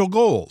financial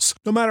goals,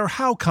 no matter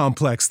how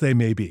complex they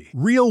may be.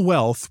 Real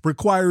wealth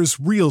requires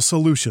real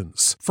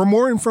solutions. For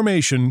more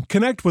information,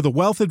 connect with a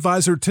wealth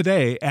advisor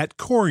today at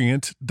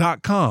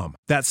Corient.com.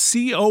 That's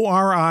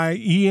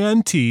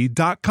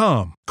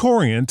Corient.com.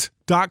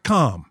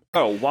 Corient.com.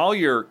 Oh, while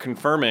you're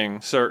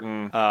confirming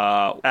certain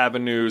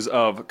avenues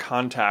of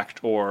contact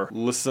or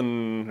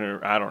listen, or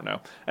I don't know.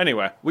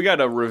 Anyway, we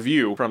got a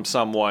review from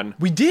someone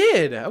We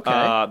did. Okay.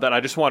 that I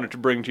just wanted to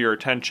bring to your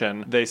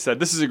attention. They said,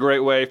 this is a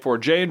great way for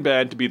Jay and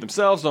Ben to be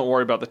themselves. Don't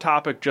worry about the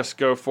topic. Just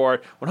go for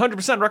it.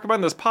 100%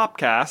 recommend this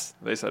popcast.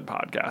 They said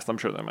podcast. I'm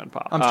sure they meant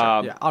pop. I'm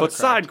sure, yeah, But autocorrect.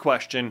 side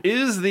question,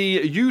 is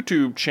the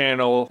YouTube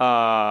channel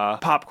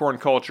Popcorn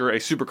Culture a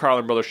Super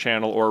Carlin Brothers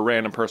channel or a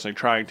random person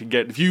trying to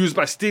get views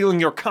by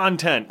stealing your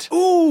content?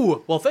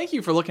 Ooh, well, thank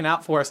you for looking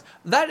out for us.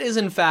 That is,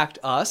 in fact,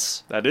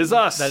 us. That is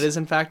us. That is,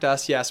 in fact,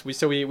 us, yes. We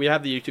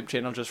have the YouTube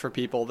channel just for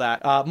people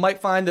that might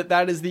find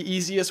that is the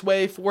easiest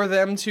way for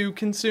them to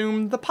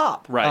consume the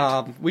pop.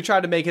 Right. We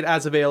try to make it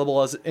as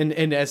available as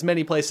in as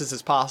many places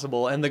as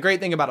possible. And the great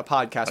thing about a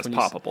podcast...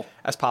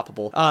 As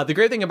poppable. The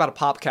great thing about a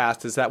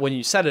podcast is that when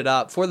you set it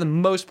up, for the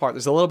most part,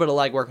 there's a little bit of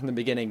legwork in the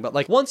beginning. But,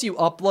 like, once you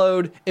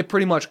upload, it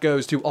pretty much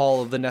goes to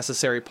all of the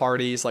necessary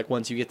parties, like,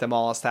 once you get them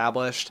all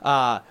established.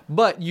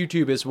 But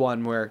YouTube is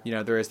one where,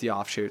 there is the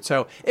offshoot.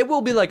 So it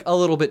will be like a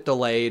little bit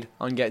delayed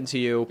on getting to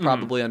you,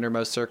 probably under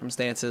most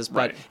circumstances,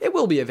 but it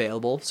will be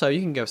available. So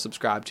you can go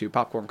subscribe to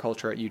Popcorn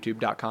Culture at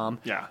youtube.com.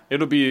 Yeah,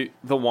 it'll be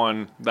the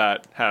one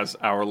that has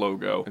our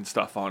logo and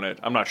stuff on it.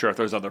 I'm not sure if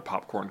there's other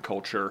Popcorn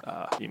Culture,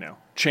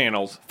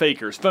 channels,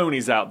 fakers,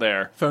 phonies out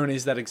there.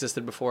 Phonies that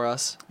existed before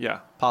us. Yeah.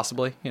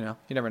 Possibly, you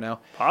never know.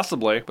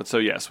 Possibly. But so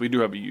yes, we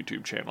do have a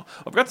YouTube channel.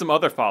 I've got some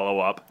other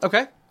follow-up.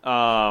 Okay.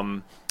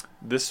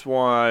 This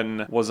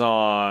one was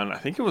I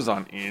think it was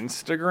on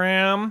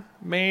Instagram,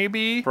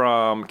 maybe,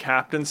 from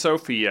Captain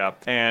Sophia.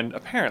 And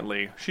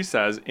apparently, she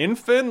says, in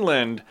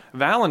Finland,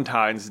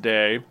 Valentine's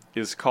Day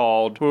is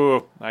called,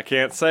 I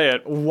can't say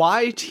it.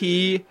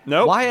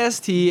 Nope.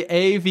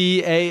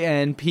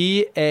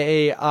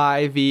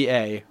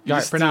 YSTAVANPAIVA. All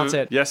right, pronounce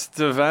it. Yes,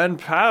 to Van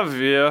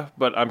Pavia,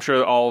 but I'm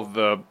sure all of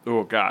the,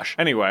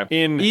 Anyway,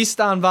 in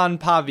Easton van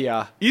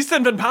Pavia.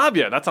 Easton van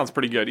Pavia, that sounds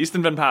pretty good.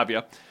 Easton van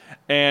Pavia.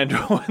 And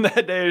when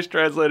that day is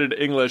translated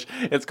to English,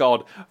 it's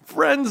called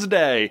Friends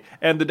Day.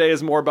 And the day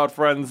is more about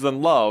friends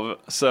than love.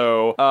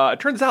 So it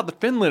turns out that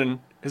Finland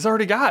has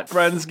already got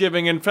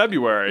Friendsgiving in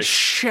February.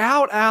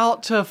 Shout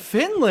out to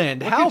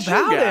Finland. Look How at you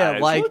about guys.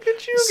 it? Like, Look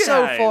at you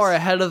so guys. far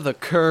ahead of the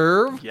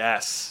curve.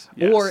 Yes.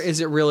 Or is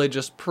it really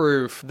just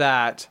proof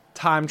that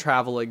time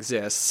travel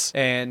exists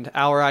and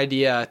our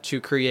idea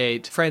to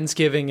create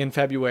Friendsgiving in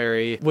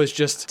February was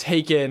just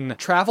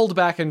traveled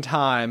back in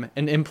time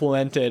and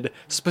implemented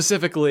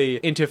specifically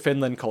into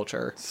Finland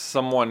culture?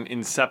 Someone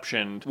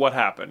inceptioned. What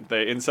happened?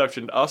 They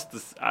inceptioned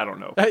us? I don't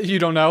know. You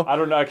don't know? I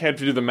don't know. I can't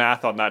do the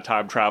math on that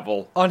time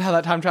travel. On how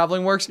that time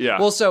traveling works? Yeah.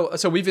 Well, so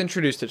we've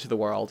introduced it to the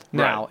world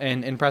now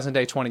in present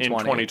day 2020. In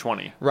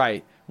 2020.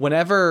 Right.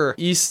 Whenever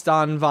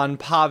Easton van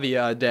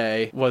Pavia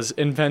Day was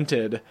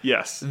invented,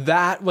 Yes.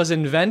 that was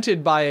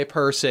invented by a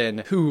person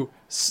who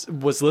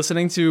was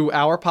listening to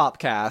our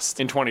podcast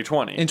In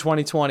 2020. in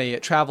 2020.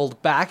 It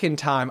traveled back in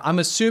time. I'm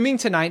assuming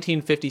to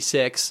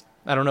 1956.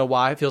 I don't know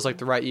why. It feels like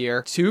the right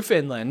year. To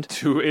Finland.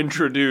 to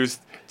introduce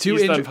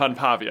Easton van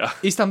Pavia.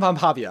 Easton van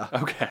Pavia.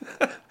 Okay.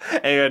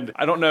 And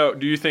I don't know,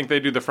 do you think they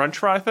do the French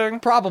fry thing?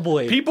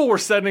 Probably. People were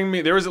sending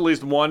me, there was at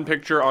least one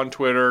picture on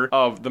Twitter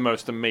of the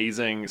most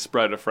amazing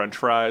spread of French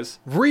fries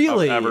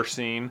Really? I've ever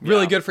seen.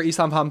 Really Yeah. good for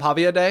Easton van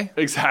Pavia Day?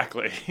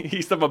 Exactly.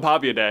 Easton van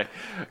Pavia Day.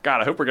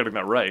 God, I hope we're getting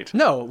that right.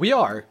 No, we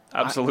are.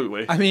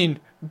 Absolutely. I mean,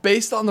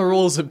 based on the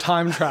rules of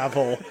time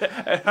travel,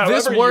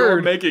 However,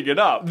 you're making it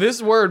up.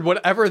 this word,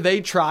 whatever they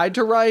tried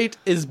to write,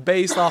 is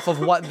based off of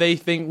what they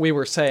think we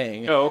were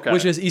saying. Oh, okay.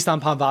 Which is Easton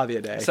van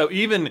Pavia Day. So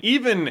even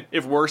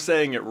if we're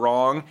saying it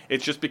wrong,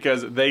 it's just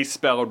because they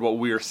spelled what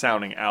we're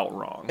sounding out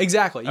wrong.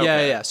 Exactly. Yeah,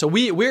 Okay. yeah. So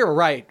we're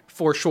right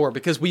for sure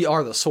because we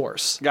are the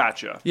source.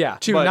 Gotcha. Yeah.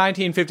 To But-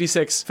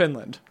 1956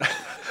 Finland.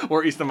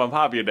 where East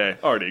Monpavia Day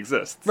already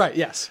exists. Right,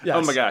 yes.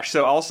 Oh my gosh.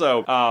 So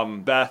also,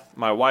 Beth,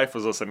 my wife,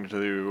 was listening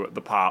to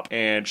the pop,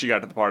 and she got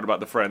to the part about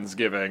the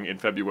Friendsgiving in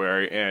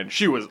February, and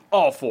she was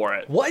all for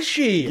it. Was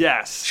she?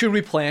 Yes. Should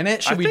we plan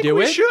it? Should I we think do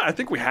we it? Should. I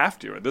think we have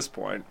to at this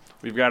point.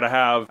 We've got to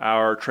have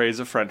our trays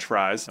of French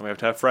fries, and we have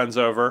to have friends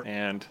over,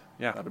 and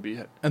yeah, that'll be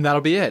it. And that'll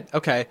be it.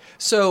 Okay.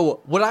 So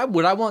what I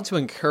want to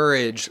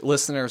encourage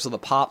listeners of the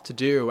pop to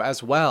do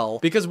as well,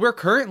 because we're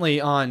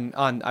currently on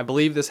I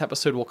believe this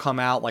episode will come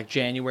out like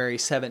January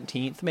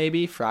 17th,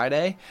 maybe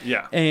Friday.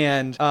 Yeah.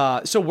 And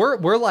so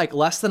we're like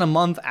less than a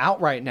month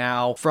out right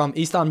now from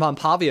Easton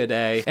Monpavia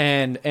Day,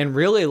 and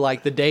really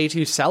like the day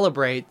to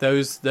celebrate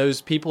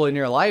those people in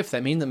your life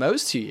that mean the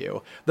most to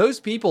you.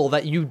 Those people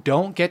that you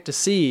don't get to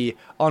see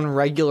on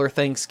regular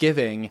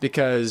Thanksgiving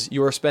because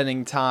you're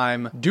spending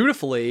time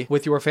dutifully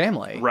with your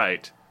family.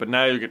 Right. But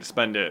now you get to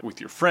spend it with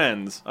your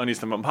friends on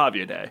East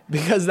Monpavia Day.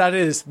 Because that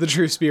is the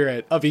true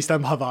spirit of East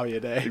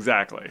Monpavia Day.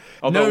 Exactly.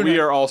 Although we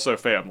are also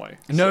family.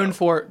 Known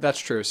for, that's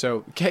true.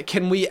 So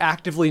can we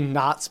actively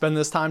not spend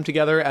this time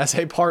together as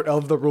a part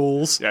of the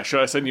rules? Yeah,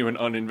 should I send you an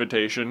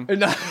uninvitation?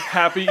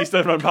 Happy East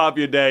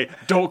Monpavia Day.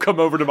 Don't come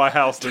over to my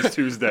house this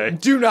Tuesday.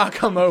 Do not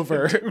come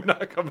over. Do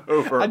not come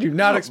over. I do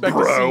not expect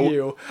to see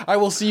you. I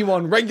will see you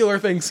on regular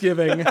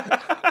Thanksgiving.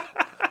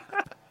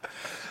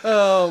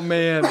 Oh,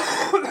 man.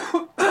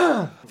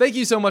 Thank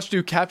you so much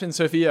to Captain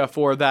Sophia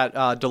for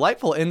that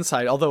delightful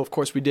insight, although, of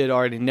course, we did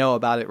already know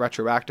about it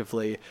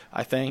retroactively,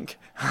 I think.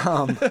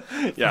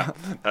 Yeah,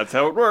 that's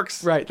how it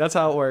works. Right, that's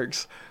how it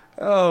works.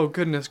 Oh,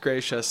 goodness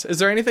gracious. Is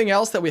there anything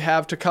else that we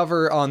have to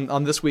cover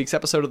on this week's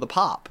episode of The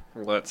Pop?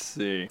 Let's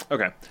see.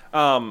 Okay.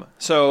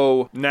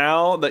 So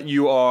now that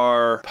you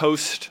are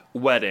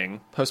post-wedding,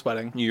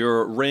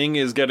 your ring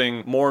is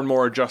getting more and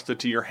more adjusted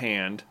to your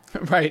hand.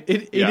 Right.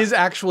 It is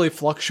actually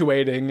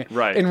fluctuating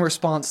in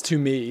response to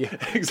me.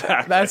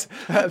 Exactly.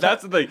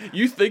 That's the thing.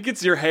 You think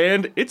it's your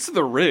hand, it's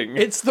the ring.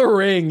 It's the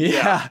ring,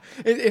 yeah.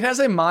 It has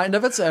a mind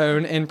of its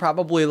own, and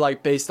probably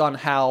like based on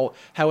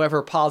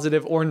however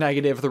positive or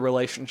negative the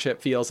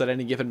relationship feels at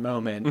any given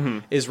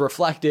moment is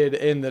reflected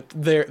in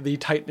the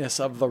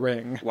tightness of the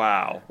ring.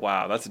 Wow,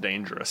 that's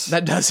dangerous.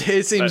 That does.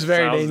 It seems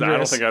very dangerous. I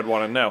don't think I'd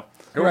want to know.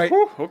 Right.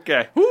 Whew,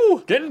 okay.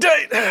 Whew. Getting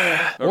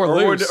tight. Or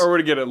loose. Or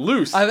to get it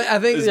loose. I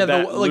think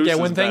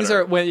when things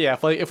better.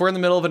 are if we're in the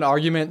middle of an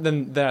argument,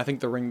 then I think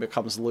the ring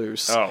becomes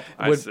loose. Oh,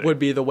 I see. Would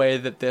be the way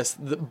that the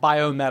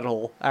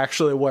biometal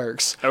actually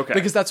works. Okay.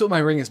 Because that's what my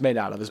ring is made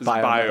out of. Is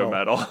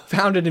biometal.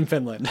 Founded in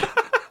Finland.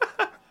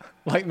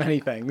 Like many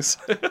things.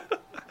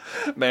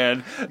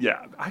 Man,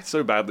 yeah, I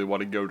so badly want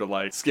to go to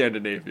like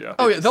Scandinavia.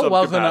 Oh yeah, they'll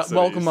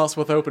welcome us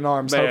with open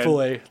arms. Man,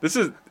 hopefully,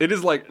 it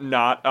is like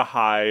not a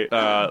high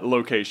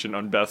location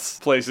on Beth's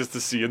places to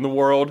see in the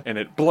world, and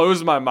it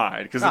blows my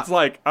mind because it's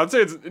like I'd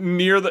say it's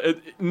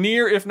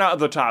near if not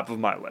the top of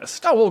my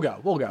list. Oh, we'll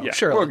go. Yeah,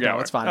 sure, we'll go.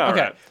 It's fine. All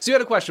okay, right. so you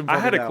had a question. I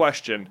had a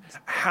question.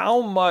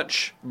 How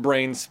much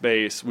brain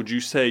space would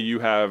you say you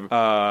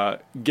have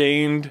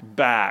gained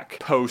back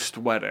post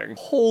wedding?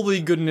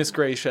 Holy goodness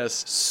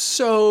gracious!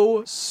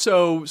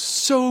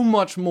 So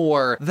much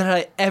more than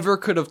I ever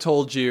could have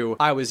told you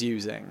I was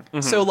using.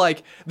 So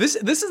like this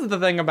is the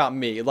thing about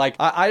me. Like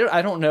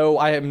I don't know.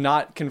 I am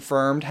not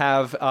confirmed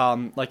have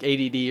like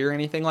ADD or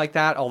anything like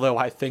that. Although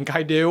I think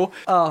I do.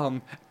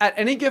 At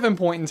any given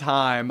point in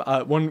time,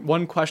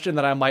 one question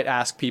that I might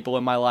ask people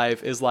in my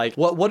life is like,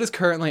 what is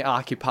currently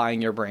occupying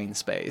your brain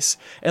space?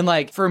 And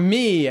like for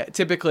me,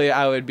 typically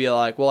I would be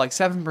like, well, like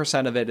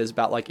 7% of it is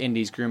about like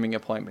Indy's grooming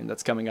appointment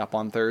that's coming up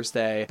on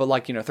Thursday. But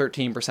like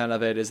 13%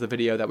 of it is the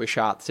video that we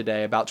shot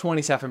today. About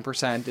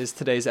 27% is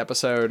today's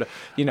episode,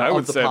 I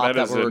would of the say pop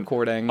that we're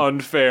recording.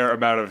 Unfair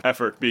amount of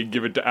effort being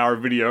given to our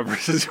video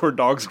versus your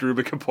dog's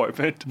grooming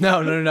appointment.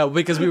 No,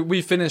 because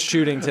we finished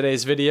shooting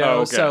today's video, Oh,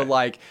 okay. so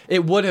like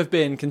it would have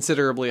been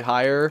considerably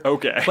higher.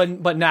 Okay.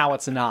 But now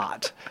it's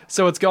not.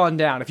 So it's gone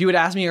down. If you had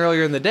asked me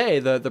earlier in the day,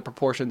 the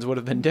proportions would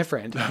have been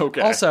different. Okay.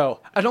 Also,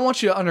 I don't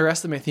want you to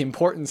underestimate the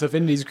importance of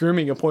Indy's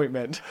grooming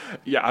appointment.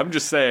 Yeah, I'm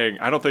just saying,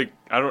 I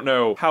don't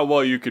know how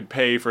well you could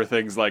pay for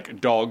things like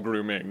dog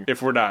grooming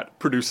if we're not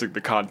producing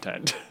the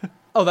content.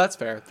 Oh, that's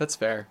fair.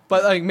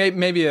 But like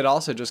maybe it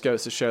also just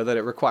goes to show that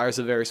it requires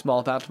a very small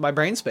amount of my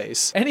brain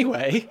space.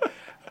 Anyway,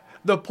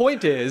 the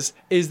point is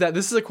that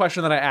this is a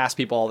question that I ask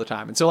people all the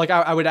time. And so like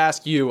I would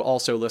ask you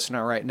also,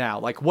 listener, right now,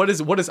 like what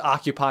is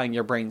occupying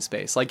your brain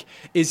space? Like,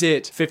 is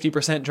it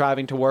 50%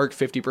 driving to work,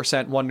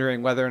 50%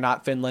 wondering whether or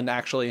not Finland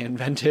actually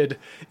invented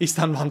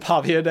Easton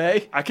Monpavia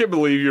Day? I can't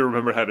believe you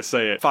remember how to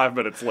say it 5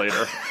 minutes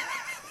later.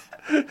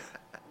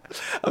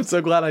 I'm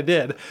so glad I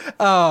did.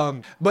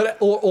 But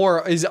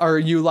are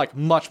you like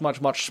much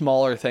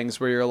smaller things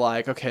where you're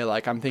like, okay,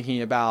 like I'm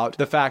thinking about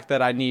the fact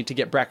that I need to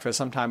get breakfast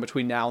sometime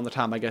between now and the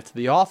time I get to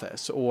the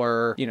office,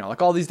 or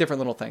like all these different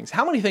little things.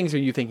 How many things are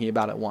you thinking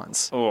about at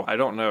once? Oh, I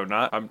don't know.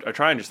 I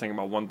try and just think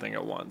about one thing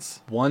at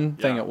once. One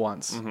thing at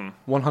once.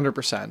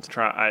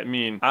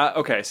 100%.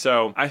 Okay,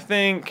 so I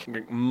think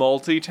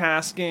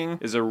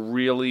multitasking is a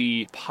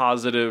really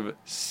positive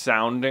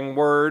sounding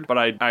word, but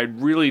I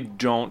really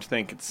don't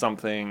think it's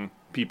something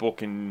people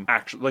can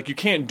actually, like, you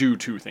can't do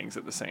two things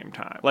at the same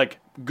time. Like,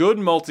 good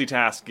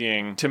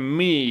multitasking to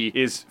me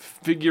is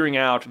figuring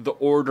out the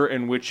order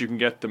in which you can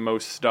get the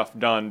most stuff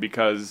done,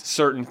 because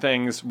certain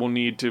things will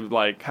need to,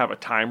 like, have a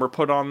timer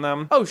put on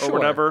them. Oh, sure. Or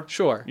whatever.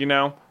 Sure. You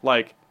know,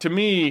 like, to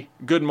me,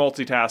 good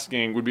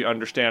multitasking would be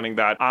understanding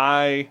that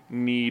I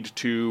need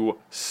to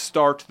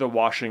start the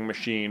washing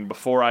machine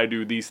before I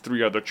do these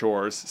 3 other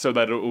chores so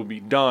that it will be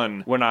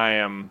done when I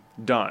am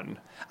done.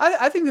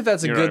 I think that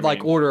that's a You know good, what I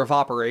like, mean? order of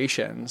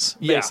operations,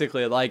 Yeah.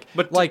 basically. Like,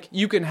 But- like,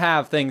 you can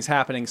have things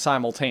happening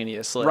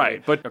simultaneously.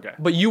 Right, but okay.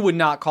 But you would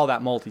not call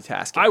that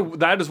multitasking.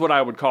 That is what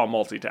I would call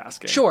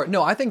multitasking. Sure.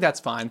 No, I think that's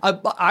fine.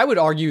 I would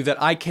argue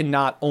that I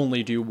cannot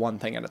only do one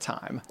thing at a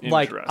time.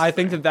 Like, I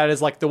think that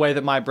is like the way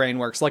that my brain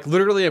works. Like,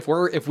 literally, if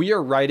we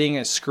are writing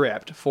a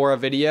script for a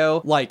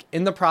video, like,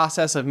 in the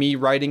process of me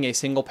writing a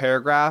single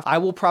paragraph, I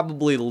will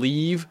probably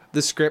leave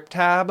the script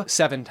tab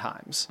 7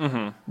 times,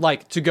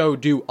 like, to go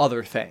do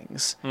other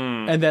things,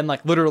 and then,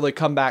 like, literally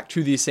come back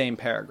to the same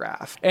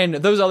paragraph. And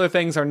those other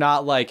things are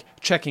not like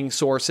checking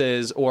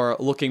sources or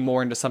looking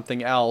more into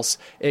something else.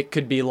 It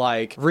could be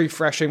like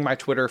refreshing my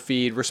Twitter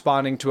feed,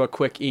 responding to a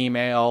quick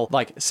email,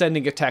 like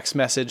sending a text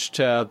message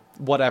to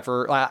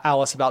whatever,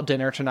 Alice about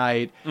dinner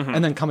tonight,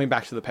 and then coming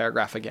back to the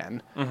paragraph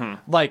again.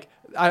 Like,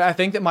 I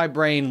think that my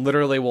brain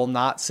literally will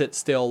not sit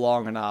still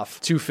long enough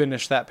to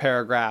finish that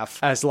paragraph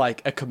as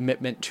like a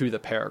commitment to the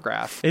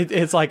paragraph.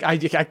 It's like I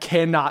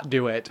cannot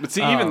do it. But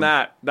see, even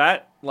that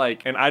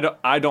like, and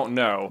I don't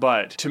know,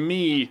 but to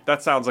me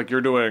that sounds like you're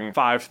doing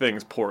 5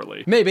 things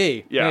poorly.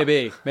 Maybe, Yeah.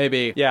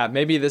 maybe, yeah,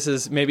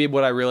 maybe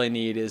what I really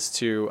need is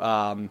to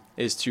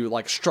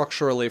like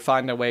structurally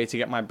find a way to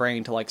get my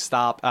brain to like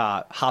stop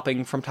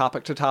hopping from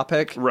topic to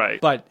topic. Right.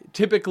 But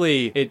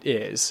typically it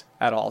is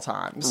at all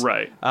times.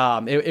 Right.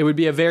 It would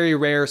be a very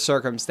rare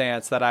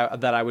circumstance that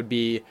I would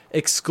be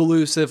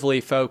exclusively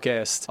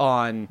focused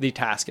on the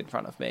task in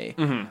front of me.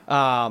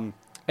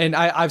 And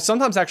I've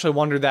sometimes actually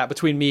wondered that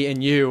between me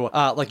and you,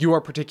 like, you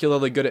are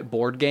particularly good at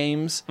board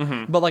games,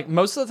 but like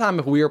most of the time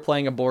if we are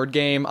playing a board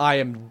game, I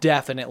am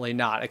definitely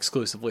not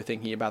exclusively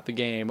thinking about the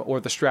game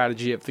or the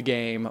strategy of the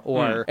game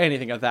or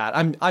anything of that.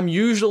 I'm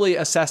usually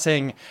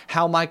assessing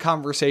how my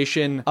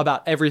conversation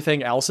about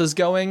everything else is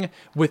going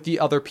with the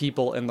other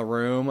people in the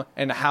room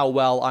and how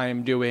well I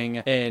am doing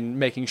in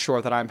making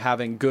sure that I'm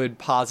having good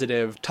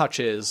positive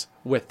touches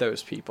with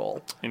those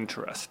people.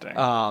 Interesting.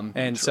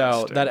 And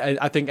so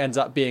that I think ends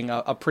up being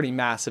a pretty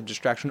massive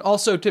distraction.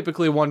 Also,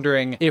 typically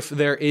wondering if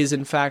there is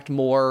in fact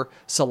more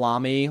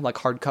salami, like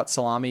hard cut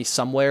salami,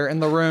 somewhere in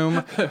the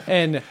room,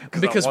 and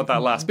because I want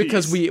that last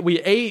piece. we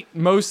ate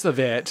most of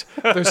it,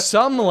 there's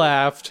some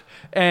left.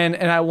 And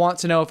I want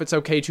to know if it's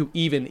okay to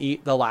even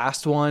eat the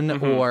last one,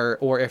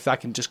 or if I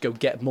can just go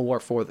get more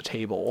for the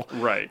table.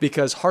 Right.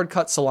 Because hard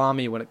cut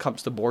salami, when it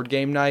comes to board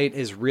game night,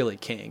 is really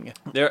king.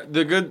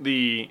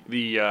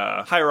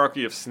 The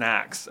hierarchy of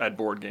snacks at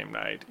board game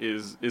night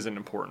is an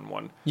important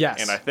one.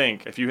 Yes. And I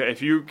think if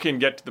you can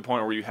get to the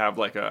point where you have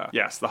like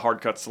the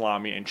hard cut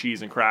salami and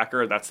cheese and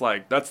cracker, that's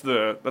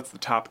the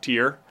top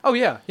tier. Oh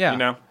yeah, yeah. You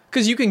know?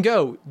 Because you can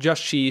go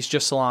just cheese,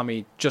 just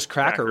salami, just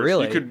cracker, Crackers.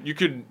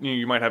 really.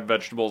 You might have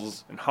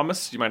vegetables and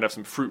hummus. You might have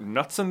some fruit and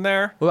nuts in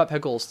there. What about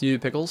pickles? Do you do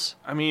pickles?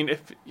 I mean,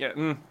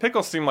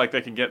 pickles seem like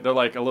they're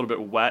like a little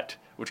bit wet,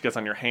 which gets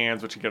on your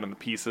hands, which you get on the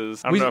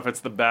pieces. I don't know if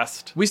it's the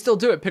best. We still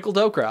do it. Pickled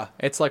okra.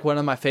 It's like one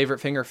of my favorite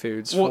finger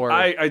foods. Well,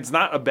 it's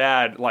not a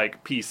bad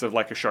like piece of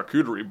like a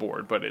charcuterie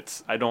board, but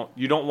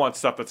you don't want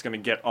stuff that's going to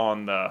get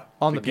on the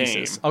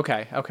pieces. game.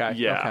 Okay.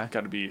 Yeah, Okay.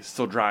 got to be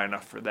still dry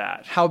enough for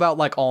that. How about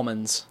like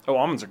almonds? Oh,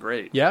 almonds are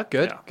great. Yeah,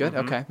 good, Yeah. good.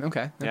 Mhm.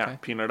 Okay. Yeah,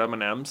 peanut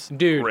M&Ms.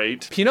 Dude,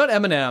 great. Peanut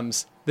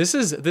M&Ms. This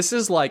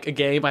is like a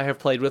game I have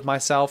played with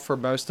myself for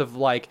most of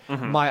like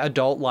my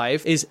adult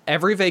life. Is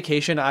every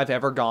vacation I've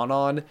ever gone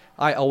on,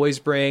 I always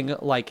bring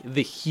like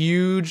the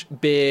huge,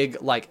 big,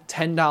 like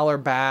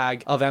 $10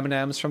 bag of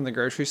M&Ms from the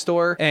grocery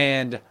store,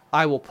 and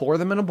I will pour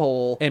them in a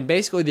bowl. And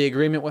basically the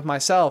agreement with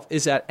myself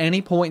is at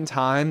any point in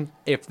time,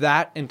 if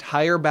that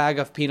entire bag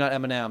of peanut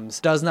M&Ms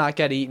does not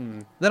get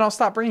eaten, then I'll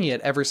stop bringing it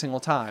every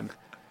single time.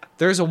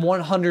 There's a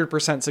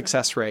 100%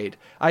 success rate.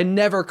 I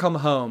never come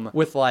home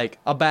with like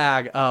a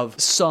bag of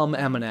some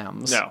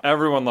M&Ms. No,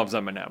 everyone loves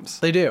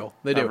M&Ms. They do.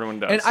 Everyone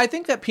does. And I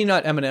think that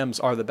peanut M&Ms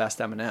are the best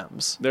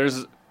M&Ms.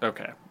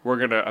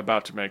 We're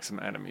about to make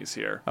some enemies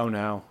here. Oh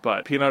no.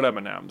 But peanut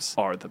M&Ms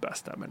are the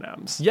best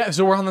M&Ms. Yeah,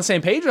 so we're on the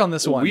same page on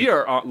this one. We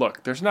are on,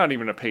 look, there's not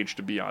even a page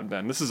to be on,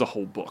 Ben. This is a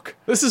whole book.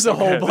 This is a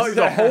whole book. This is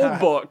a whole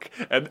book,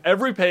 and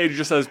every page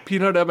just says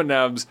peanut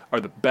M&Ms are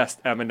the best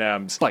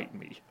M&Ms. Fight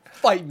me.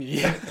 Fight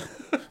me.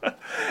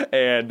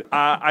 And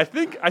I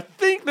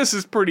think this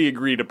is pretty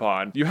agreed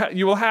upon.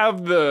 You will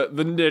have the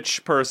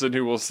niche person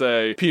who will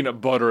say peanut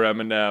butter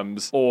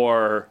M&Ms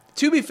or.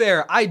 To be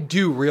fair, I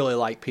do really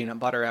like peanut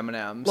butter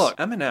M&Ms. Look,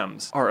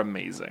 M&Ms are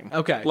amazing.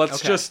 Okay, Let's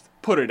okay. just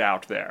put it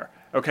out there.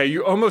 Okay,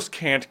 you almost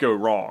can't go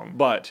wrong.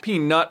 But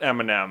peanut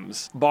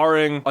M&Ms,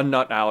 barring a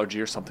nut allergy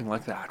or something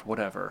like that,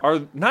 whatever,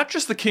 are not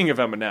just the king of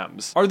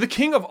M&Ms, are the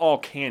king of all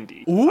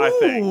candy. I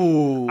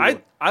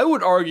think. I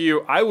would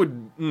argue,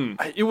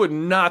 it would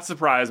not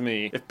surprise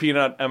me if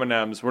peanut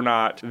M&Ms were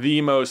not the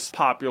most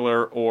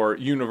popular or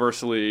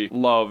universally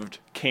loved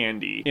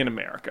candy in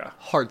America.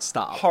 Hard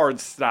stop. Hard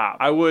stop.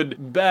 I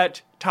would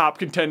bet top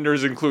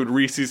contenders include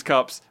Reese's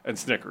Cups and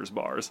Snickers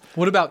bars.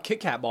 What about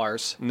Kit Kat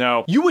bars?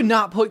 No. You would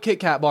not put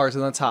Kit Kat bars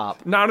in the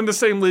top. Not in the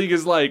same league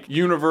as like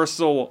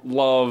universal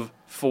love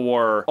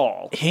for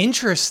all.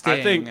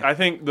 Interesting. I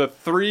think the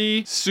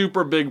three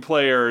super big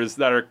players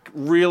that are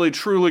really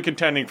truly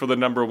contending for the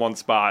number one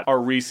spot are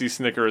Reese's,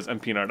 Snickers,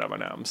 and peanut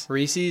M&Ms.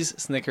 Reese's,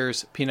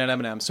 Snickers, peanut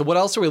M&Ms. So what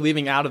else are we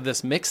leaving out of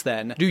this mix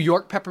then? Do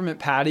York peppermint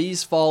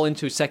patties fall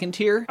into second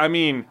tier? I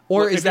mean,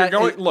 or look, is if you're that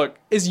going, look?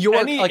 Is York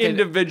any like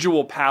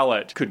individual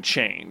palate could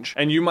change,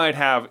 and you might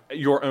have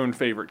your own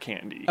favorite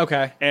candy.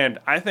 Okay. And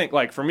I think,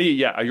 like for me,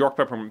 yeah, a York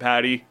peppermint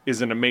patty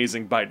is an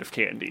amazing bite of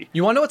candy.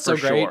 You want to know what's so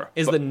for great? sure.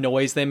 Is But- the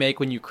noise they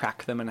make when you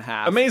crack them in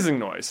half. Amazing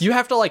noise. You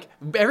have to like,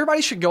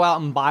 everybody should go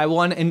out and buy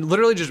one and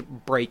literally just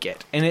break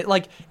it. And it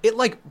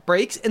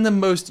breaks in the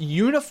most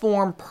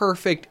uniform,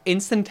 perfect,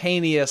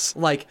 instantaneous,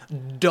 like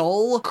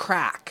dull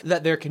crack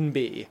that there can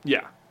be.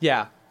 Yeah.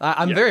 Yeah.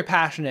 I'm very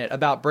passionate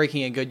about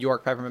breaking a good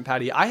York peppermint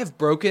patty. I have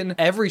broken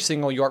every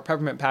single York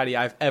peppermint patty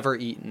I've ever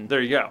eaten.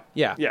 There you go.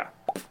 Yeah. Yeah.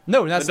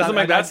 No, that's It doesn't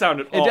not make that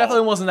sound at all. It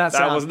definitely wasn't that That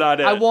sound. was not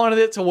it. I wanted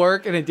it to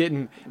work and it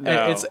didn't.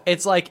 No.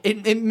 It's like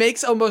it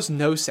makes almost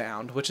no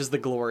sound, which is the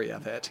glory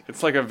of it.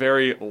 It's like a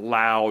very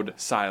loud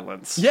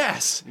silence.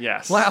 Yes.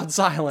 Yes. Loud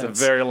silence.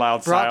 It's a very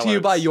loud Brought to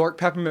you silence. by York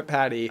Peppermint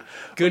Patty.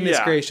 Goodness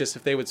Yeah. gracious,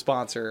 if they would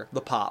sponsor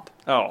the pop.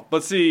 Oh,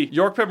 but see,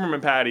 York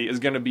Peppermint Patty is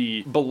going to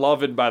be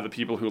beloved by the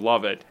people who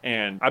love it,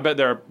 and I bet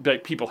there are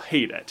like, people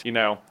hate it, you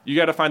know? You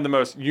got to find the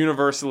most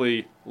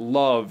universally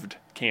loved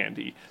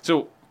candy.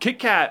 So Kit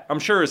Kat, I'm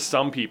sure, is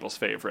some people's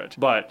favorite,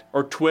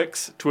 or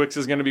Twix. Twix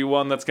is going to be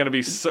one that's going to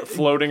be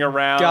floating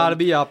around. Gotta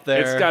be up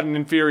there. It's got an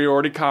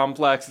inferiority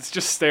complex. It's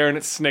just staring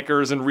at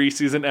Snickers and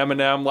Reese's and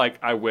M&M like,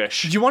 I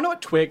wish. Do you want to know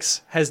what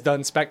Twix has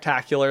done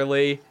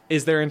spectacularly?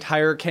 Is their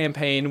entire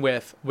campaign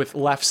with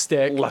left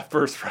stick. Left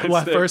versus right.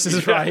 Left stick.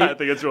 versus Yeah, right. I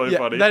think it's really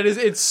funny.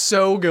 It's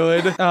so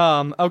good.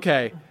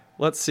 Okay.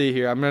 Let's see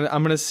here. I'm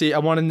gonna see. I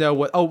want to know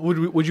what. Oh,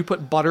 would you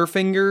put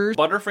Butterfingers?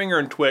 Butterfinger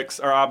and Twix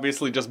are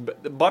obviously just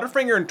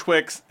Butterfinger and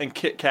Twix and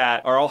Kit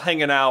Kat are all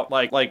hanging out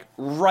like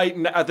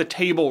at the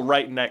table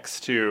right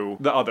next to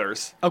the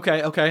others.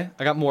 Okay.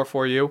 I got more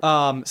for you.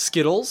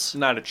 Skittles.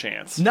 Not a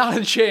chance. Not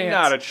a chance.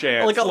 Not a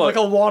chance. Like a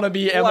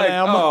wannabe M&M. Like,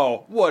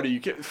 oh, what do you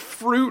get?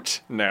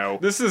 Fruit? No.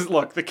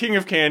 The king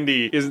of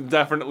candy is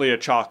definitely a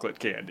chocolate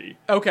candy.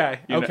 Okay.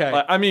 You know,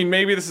 Okay. I mean,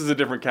 maybe this is a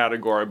different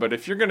category, but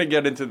if you're gonna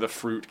get into the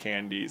fruit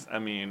candies, I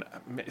mean,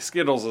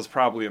 Skittles is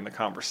probably in the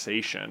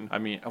conversation. I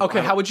mean,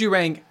 Okay, how would you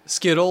rank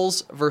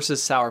Skittles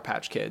versus Sour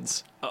Patch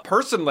Kids?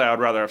 personally, I'd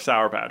rather have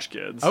Sour Patch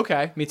Kids.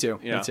 Okay, me too.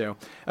 Yeah. Me too.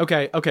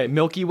 Okay,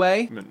 Milky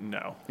Way.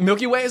 No.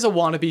 Milky Way is a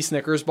wannabe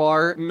Snickers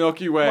bar.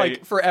 Milky Way. I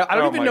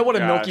don't Oh even my know what a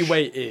gosh. Milky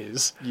Way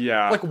is.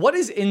 Yeah. Like, what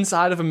is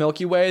inside of a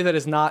Milky Way that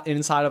is not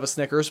inside of a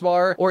Snickers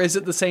bar? Or is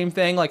it the same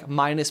thing, like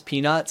minus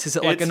peanuts? Is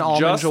it like It's an Almond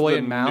just Joy the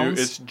and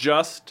Mounds? It's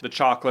just the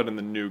chocolate and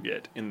the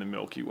nougat in the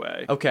Milky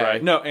Way. Okay.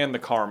 Right? No, and the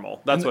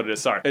caramel. That's what it is.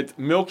 Sorry. It's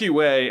Milky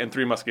Way and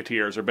Three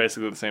Musketeers are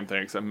basically the same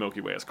thing, except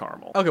Milky Way is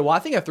caramel. Okay, well, I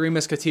think a Three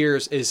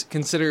Musketeers is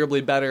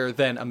considerably better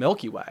than a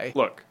Milky Way.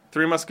 Look,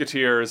 Three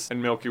Musketeers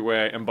and Milky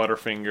Way and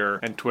Butterfinger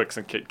and Twix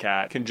and Kit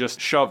Kat can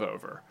just shove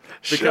over.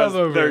 Because Shove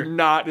over. they're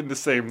not in the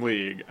same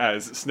league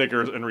as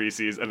Snickers and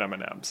Reese's and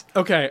M&M's.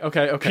 Okay.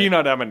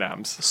 Peanut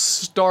M&M's.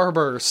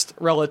 Starburst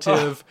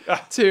relative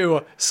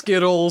to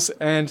Skittles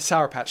and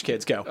Sour Patch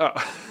Kids. Go.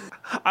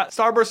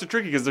 Starburst are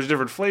tricky because there's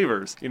different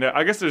flavors. You know,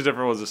 I guess there's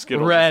different ones of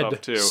Skittles Red and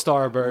stuff too.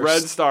 Starburst.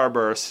 Red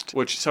Starburst,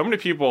 which so many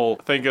people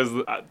think is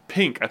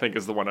pink. I think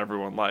is the one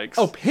everyone likes.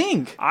 Oh,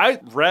 pink.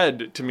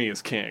 Red to me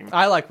is king,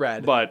 I like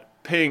red. but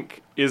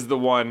pink is the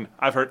one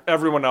I've heard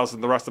everyone else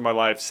in the rest of my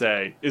life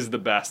say is the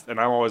best, and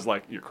I'm always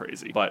like, you're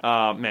crazy. But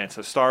man,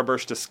 so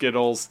Starburst to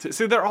Skittles,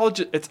 see, they're all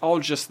it's all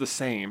just the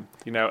same.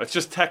 You know, it's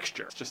just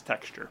texture. It's just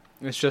texture.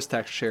 It's just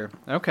texture.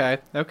 Okay.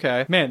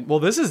 Man, well,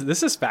 this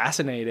is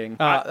fascinating.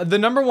 The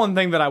number one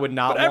thing that I would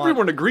not But want...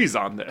 everyone agrees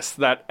on this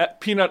that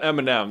peanut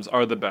M&Ms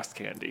are the best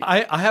candy.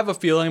 I have a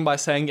feeling by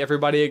saying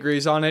everybody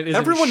agrees on it is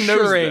Everyone knows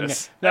ensuring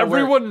this. that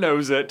we're- Everyone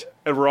knows it,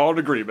 and we're all in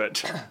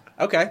agreement.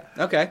 Okay.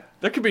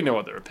 There could be no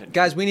other opinion.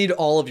 Guys, we need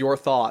all of your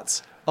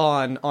thoughts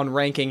on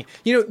ranking.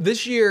 You know,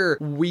 this year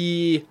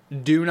we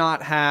do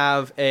not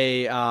have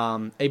a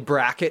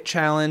bracket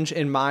challenge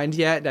in mind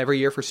yet. Every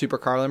year for Super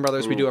Carlin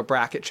Brothers, we do a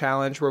bracket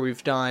challenge where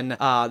we've done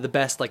the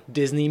best like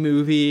Disney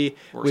movie,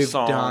 we've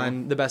song.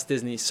 done the best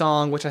Disney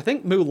song, which I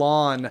think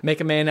Mulan,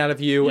 Make a Man Out of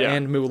You, Yeah.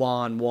 and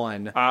Mulan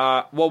won.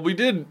 Well, we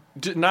did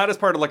not as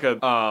part of like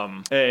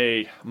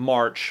a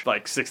March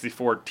like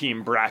 64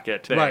 team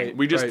bracket thing. Right,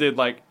 We just right. did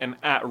like an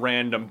at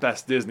random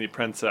best Disney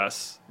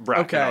princess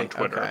bracket Okay, on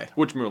Twitter, okay.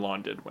 which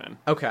Mulan did win.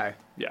 Okay.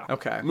 Yeah.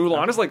 Okay.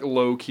 Mulan is like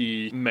low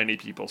key many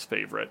people's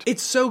favorite.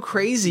 It's so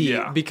crazy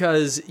Yeah.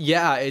 because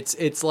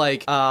it's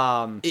like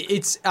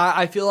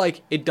I feel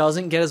like it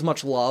doesn't get as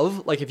much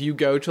love. Like if you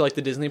go to like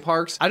the Disney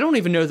parks, I don't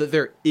even know that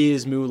there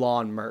is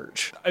Mulan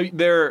merch.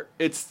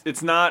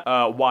 It's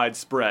not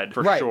widespread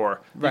for Right,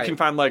 sure. You right. can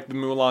find like the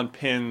Mulan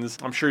pins.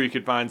 I'm sure you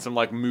could find some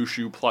like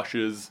Mushu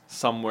plushes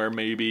somewhere,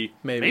 maybe.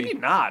 Maybe. Maybe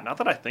not. Not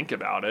that I think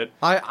about it.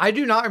 I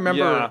do not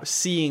remember Yeah.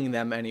 seeing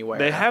them anywhere.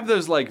 They have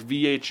those like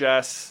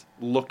VHS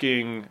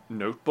looking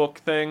notebook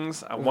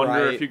things. I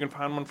wonder Right. if you can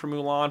find one for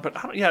Mulan. But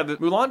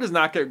Mulan does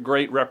not get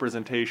great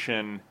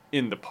representation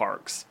in the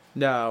parks.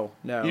 no.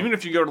 Even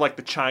if you go to like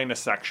the China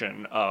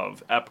section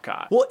of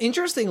Epcot. Well,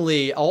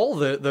 interestingly, all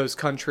those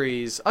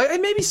countries,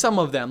 and maybe some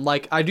of them,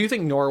 like I do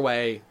think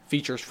Norway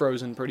features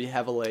Frozen pretty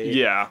heavily.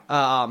 Yeah.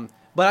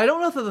 But I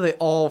don't know that they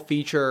all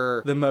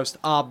feature the most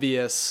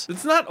obvious.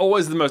 It's not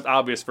always the most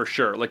obvious for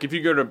sure. Like if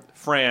you go to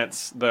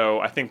France, though,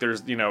 I think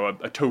there's,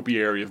 a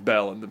topiary of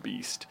Belle and the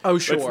Beast. Oh,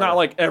 It's sure. not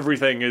like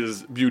everything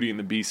is Beauty and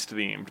the Beast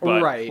themed.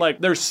 But Right.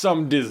 like there's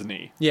some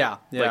Disney. Yeah.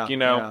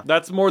 Yeah.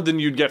 That's more than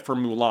you'd get for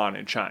Mulan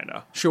in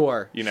China.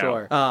 Sure, You know.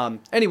 sure.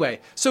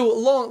 Anyway, so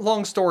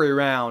long story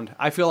round,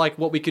 I feel like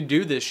what we could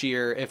do this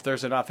year, if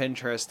there's enough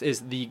interest,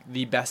 is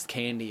the best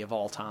candy of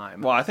all time.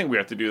 Well, I think we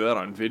have to do that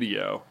on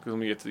video because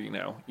we get to,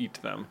 eat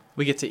them.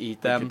 We get to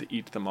eat them. We get to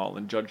eat them all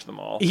and judge them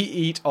all.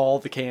 Eat all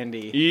the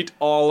candy. Eat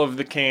all of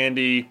the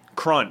candy.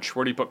 Crunch.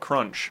 Where do you put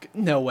crunch?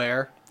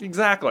 Nowhere.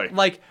 Exactly.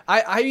 Like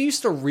I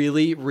used to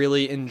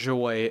really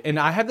enjoy, and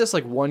I have this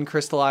like one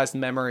crystallized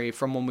memory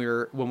from when we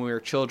were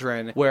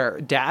children, where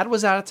Dad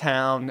was out of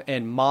town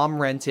and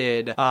Mom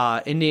rented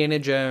Indiana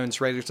Jones: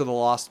 Raiders of the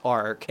Lost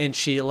Ark, and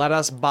she let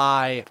us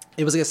buy.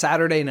 It was like a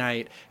Saturday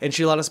night, and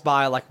she let us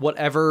buy like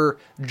whatever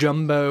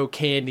jumbo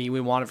candy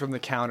we wanted from the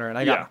counter, and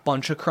I got Yeah.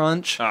 Bunch of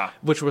Crunch, Ah.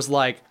 which was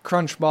like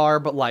Crunch Bar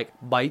but like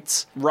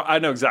bites. I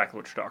know exactly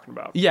what you're talking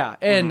about. Yeah,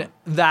 and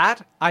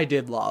that I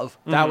did love.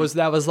 That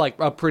was like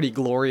a pretty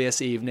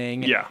glorious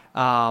evening. Yeah.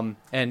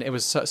 And it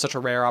was such a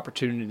rare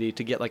opportunity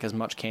to get like as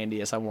much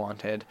candy as I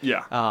wanted.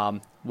 Yeah.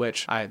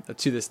 Which I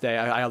to this day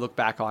I look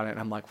back on it and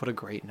I'm like, what a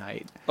great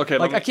night. Okay,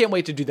 like let me- I can't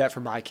wait to do that for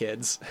my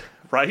kids.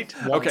 Right?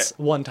 Once,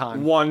 one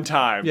time. One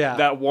time. Yeah.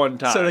 That one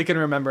time. So they can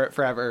remember it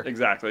forever.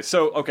 Exactly.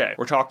 So, okay,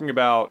 we're talking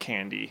about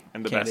candy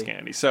and the best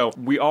candy. So,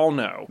 we all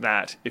know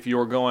that if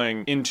you're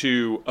going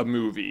into a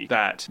movie,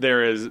 that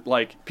there is,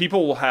 like,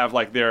 people will have,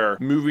 like, their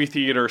movie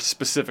theater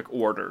specific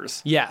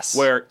orders. Yes.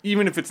 Where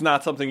even if it's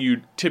not something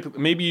you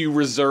typically, maybe you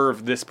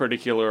reserve this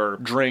particular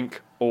drink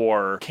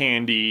or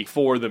candy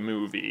for the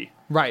movie.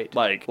 Right.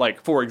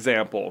 Like for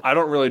example, I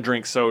don't really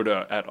drink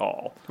soda at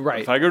all.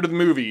 Right. If I go to the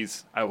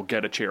movies, I will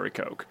get a cherry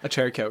Coke. A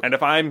cherry Coke. And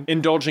if I'm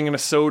indulging in a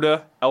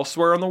soda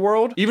elsewhere in the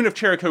world, even if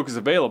cherry Coke is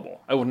available,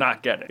 I will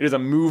not get it. It is a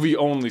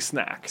movie-only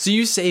snack. So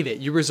you save it.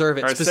 You reserve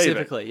it All right, save it.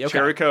 specifically. Okay.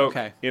 Cherry Coke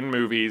Okay. in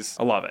movies.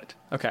 I love it.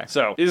 Okay.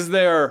 So, is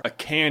there a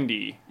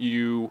candy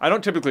I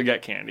don't typically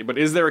get candy, but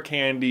is there a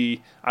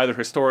candy either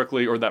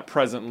historically or that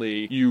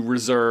presently you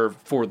reserve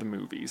for the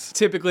movies?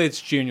 Typically it's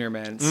Junior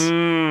Mints.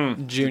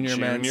 Junior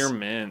Mints. Junior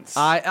Mints.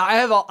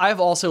 I've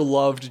also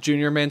loved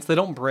Junior Mints. They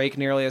don't break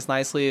nearly as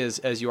nicely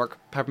as York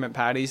peppermint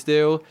patties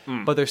do,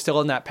 but they're still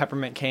in that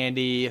peppermint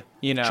candy,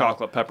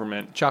 Chocolate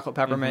peppermint. chocolate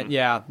peppermint,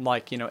 yeah,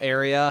 like,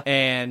 area.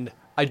 And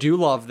I do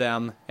love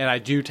them, and I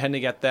do tend to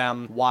get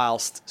them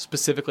whilst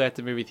specifically at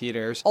the movie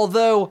theaters.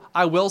 Although,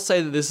 I will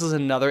say that this is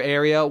another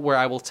area where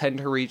I will tend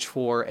to reach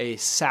for a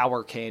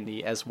sour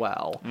candy as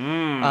well.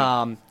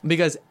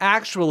 Because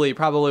actually,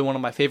 probably one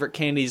of my favorite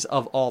candies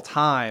of all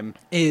time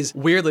is,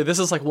 weirdly, this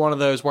is like one of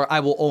those where I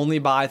will only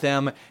buy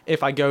them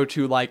if I go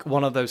to like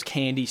one of those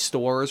candy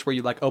stores where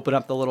you like open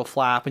up the little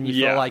flap and you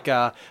Yeah. feel like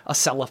a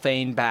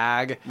cellophane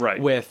bag Right.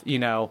 with,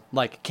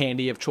 like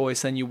candy of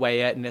choice, then you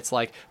weigh it and it's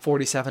like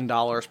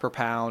 $47 per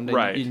pound, and,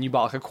 Right. and you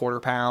bought like a quarter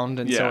pound,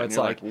 and Yeah, so and it's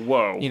you're like,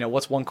 whoa.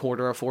 what's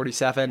 1/4 of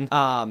 47?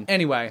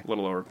 Anyway, A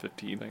little over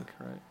 50, I think,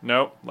 right?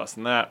 Nope, less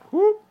than that.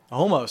 Whoop.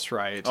 almost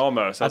right.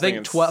 Almost. I think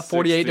it's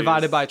 48 60s.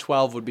 divided by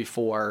 12 would be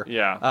 4.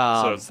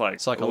 Yeah. So it's like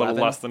so like a little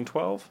 11. less than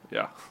 12.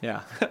 Yeah.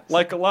 Yeah.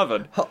 Like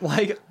 11.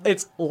 Like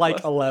it's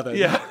like 11.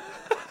 Yeah.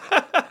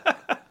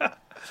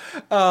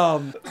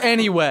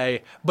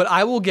 Anyway, but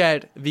I will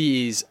get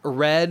these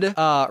red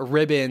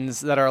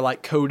ribbons that are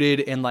like coated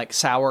in like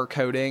sour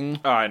coating.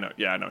 Oh, I know.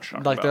 Yeah, I know what you're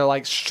talking Like about. they're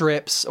like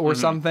strips or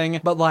something,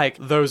 but like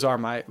those are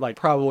my like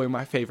probably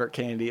my favorite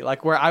candy.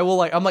 Like where I will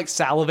like I'm like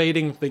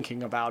salivating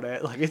thinking about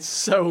it. Like it's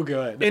so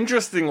good.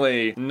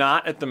 Interestingly,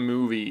 not at the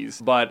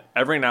movies, but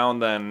every now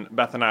and then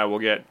Beth and I will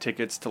get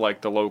tickets to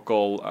like the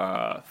local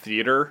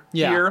theater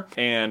Yeah. here,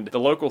 and the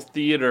local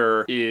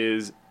theater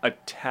is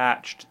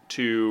attached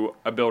to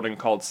a building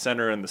called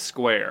Center in the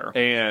Square,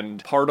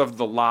 and part of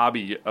the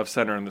lobby of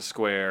Center in the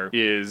Square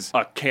is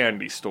a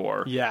candy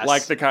store. Yes.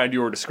 Like the kind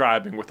you were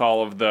describing, with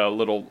all of the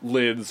little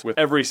lids with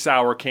every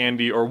sour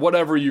candy or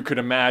whatever you could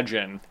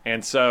imagine.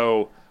 And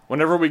so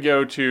whenever we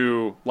go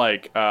to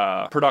like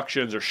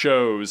productions or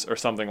shows or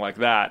something like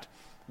that,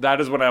 that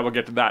is when I will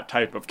get to that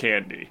type of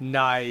candy.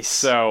 Nice.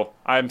 So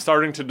I'm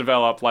starting to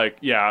develop like,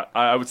 yeah,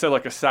 I would say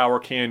like a sour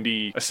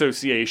candy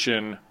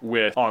association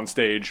with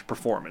on-stage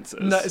performances.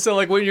 No, so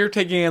like when you're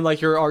taking in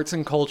like your arts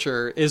and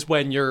culture is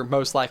when you're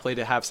most likely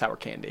to have sour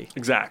candy.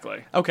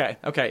 Exactly. Okay.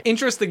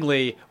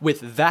 Interestingly,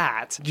 with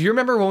that, do you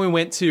remember when we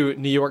went to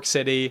New York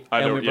City?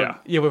 I know, we yeah.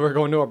 we were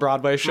going to a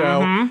Broadway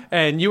show,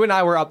 and you and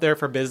I were up there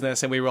for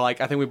business, and we were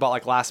like, I think we bought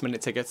like last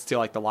minute tickets to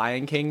like the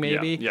Lion King,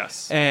 maybe. Yeah,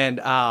 yes. And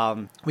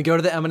we go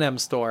to the M&M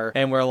store,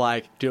 and we're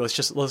like, dude, let's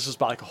just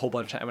buy like a whole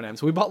bunch of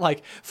M&Ms. We bought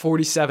like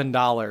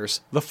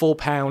 $47, the full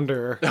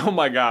pounder. Oh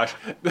my gosh.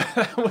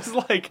 That was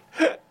like,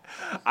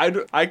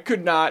 I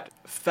could not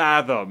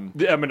fathom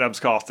the M&Ms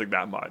costing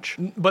that much.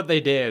 But they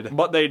did.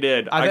 But they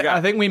did.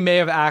 I think we may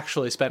have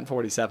actually spent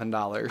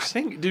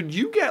 $47. Dude,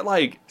 you get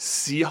like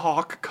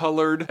Seahawk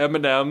colored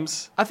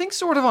M&Ms? I think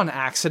sort of on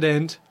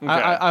accident. Okay.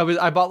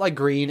 I bought like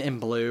green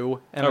and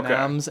blue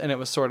M&Ms, and it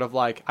was sort of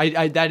like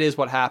that is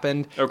what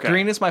happened. Okay.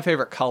 Green is my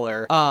favorite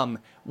color.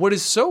 What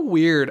is so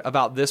weird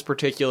about this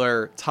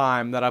particular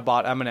time that I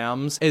bought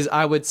M&Ms is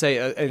I would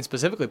say, and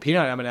specifically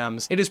peanut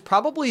M&Ms, it is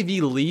probably the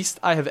least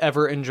I have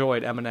ever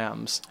enjoyed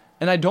M&Ms.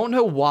 And I don't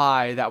know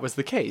why that was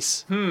the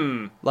case.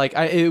 Like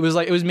it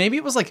was maybe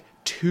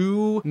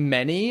too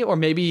many, or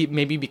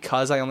maybe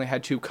because I only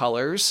had two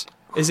colors.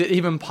 Is it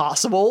even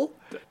possible?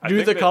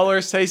 Do the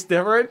colors taste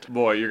different?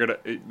 Boy, you're gonna.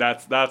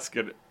 That's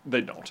good.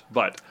 They don't,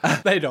 but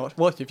They don't.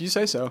 Well, if you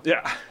say so.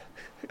 yeah.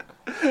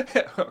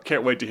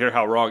 Can't wait to hear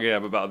how wrong I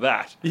am about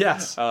that.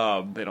 Yes.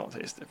 They don't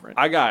taste different.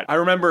 I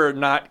remember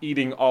not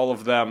eating all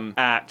of them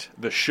at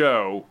the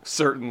show,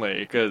 certainly,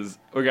 because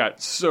we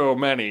got so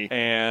many,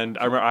 and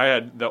I remember I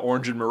had the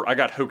orange and I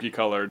got Hokey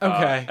colored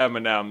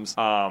M&Ms.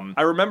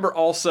 I remember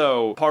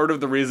also part of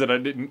the reason I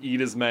didn't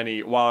eat as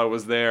many while I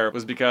was there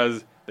was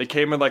because they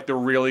came in like the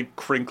really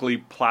crinkly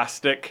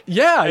plastic.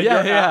 Yeah, and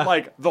yeah, you're yeah. At,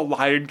 like the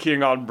Lion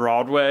King on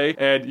Broadway,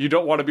 and you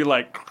don't want to be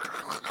like.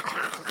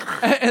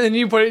 And then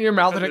you put it in your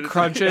mouth and it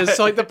crunches.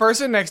 So like the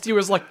person next to you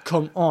is like,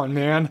 "Come on,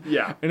 man."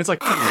 Yeah. And it's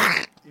like,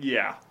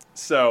 Yeah.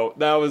 So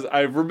that was,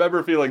 I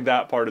remember feeling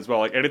that part as well.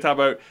 Like anytime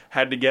I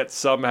had to get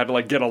some, I had to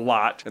like get a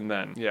lot, and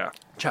then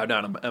chow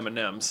down on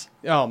M&Ms.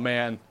 oh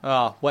man,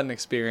 oh, what an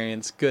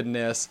experience.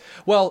 Goodness.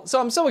 Well,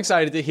 so I'm so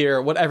excited to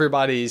hear what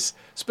everybody's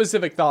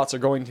specific thoughts are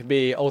going to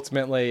be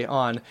ultimately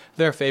on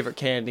their favorite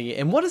candy,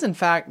 and what is in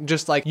fact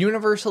just like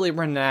universally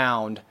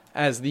renowned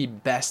as the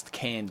best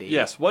candy.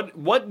 Yes. What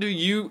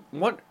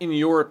in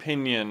your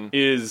opinion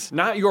is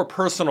not your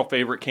personal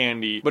favorite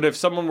candy, but if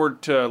someone were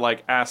to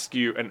like ask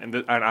you,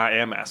 and I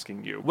am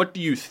asking you, what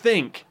do you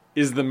think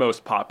is the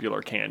most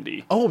popular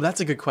candy? Oh, that's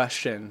a good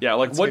question. Yeah,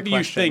 like That's a what good do you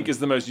question. think is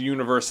the most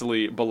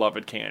universally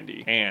beloved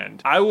candy? And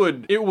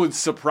it would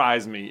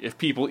surprise me if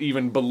people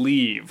even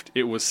believed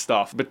it was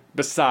stuff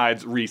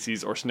besides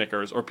Reese's or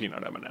Snickers or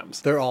peanut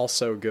M&Ms. They're all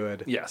so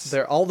good. Yes.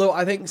 Although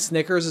I think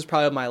Snickers is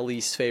probably my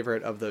least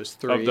favorite of those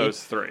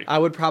three. I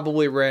would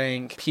probably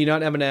rank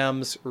peanut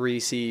M&Ms,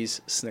 Reese's,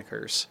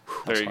 Snickers.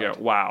 There you go.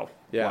 Wow.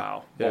 Yeah.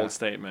 Wow. Yeah. Bold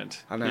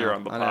statement. I know, Here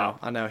on the pop.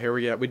 I know. Here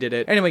we go. We did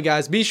it. Anyway,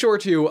 guys, be sure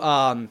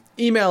to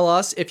email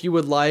us if you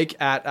would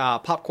like at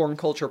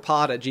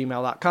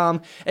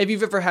popcornculturepod@gmail.com. If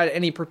you've ever had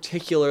any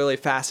particularly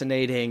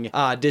fascinating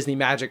Disney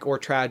magic or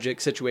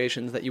tragic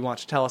situations that you want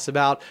to tell us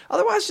about.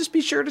 Otherwise, just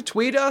be sure to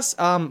tweet us.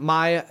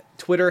 My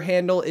Twitter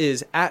handle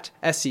is at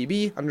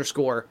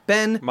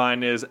 @SCB_Ben.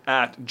 Mine is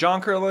at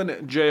John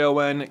Kerlin,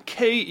 JONKERLIN.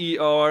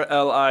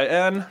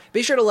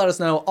 Be sure to let us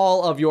know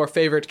all of your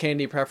favorite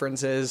candy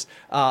preferences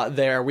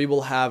there. We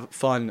will have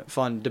fun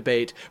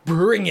debate.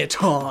 Bring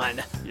it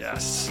on.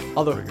 Yes.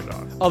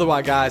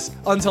 Otherwise, guys,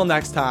 until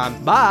next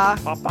time, bye.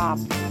 Pop, pop.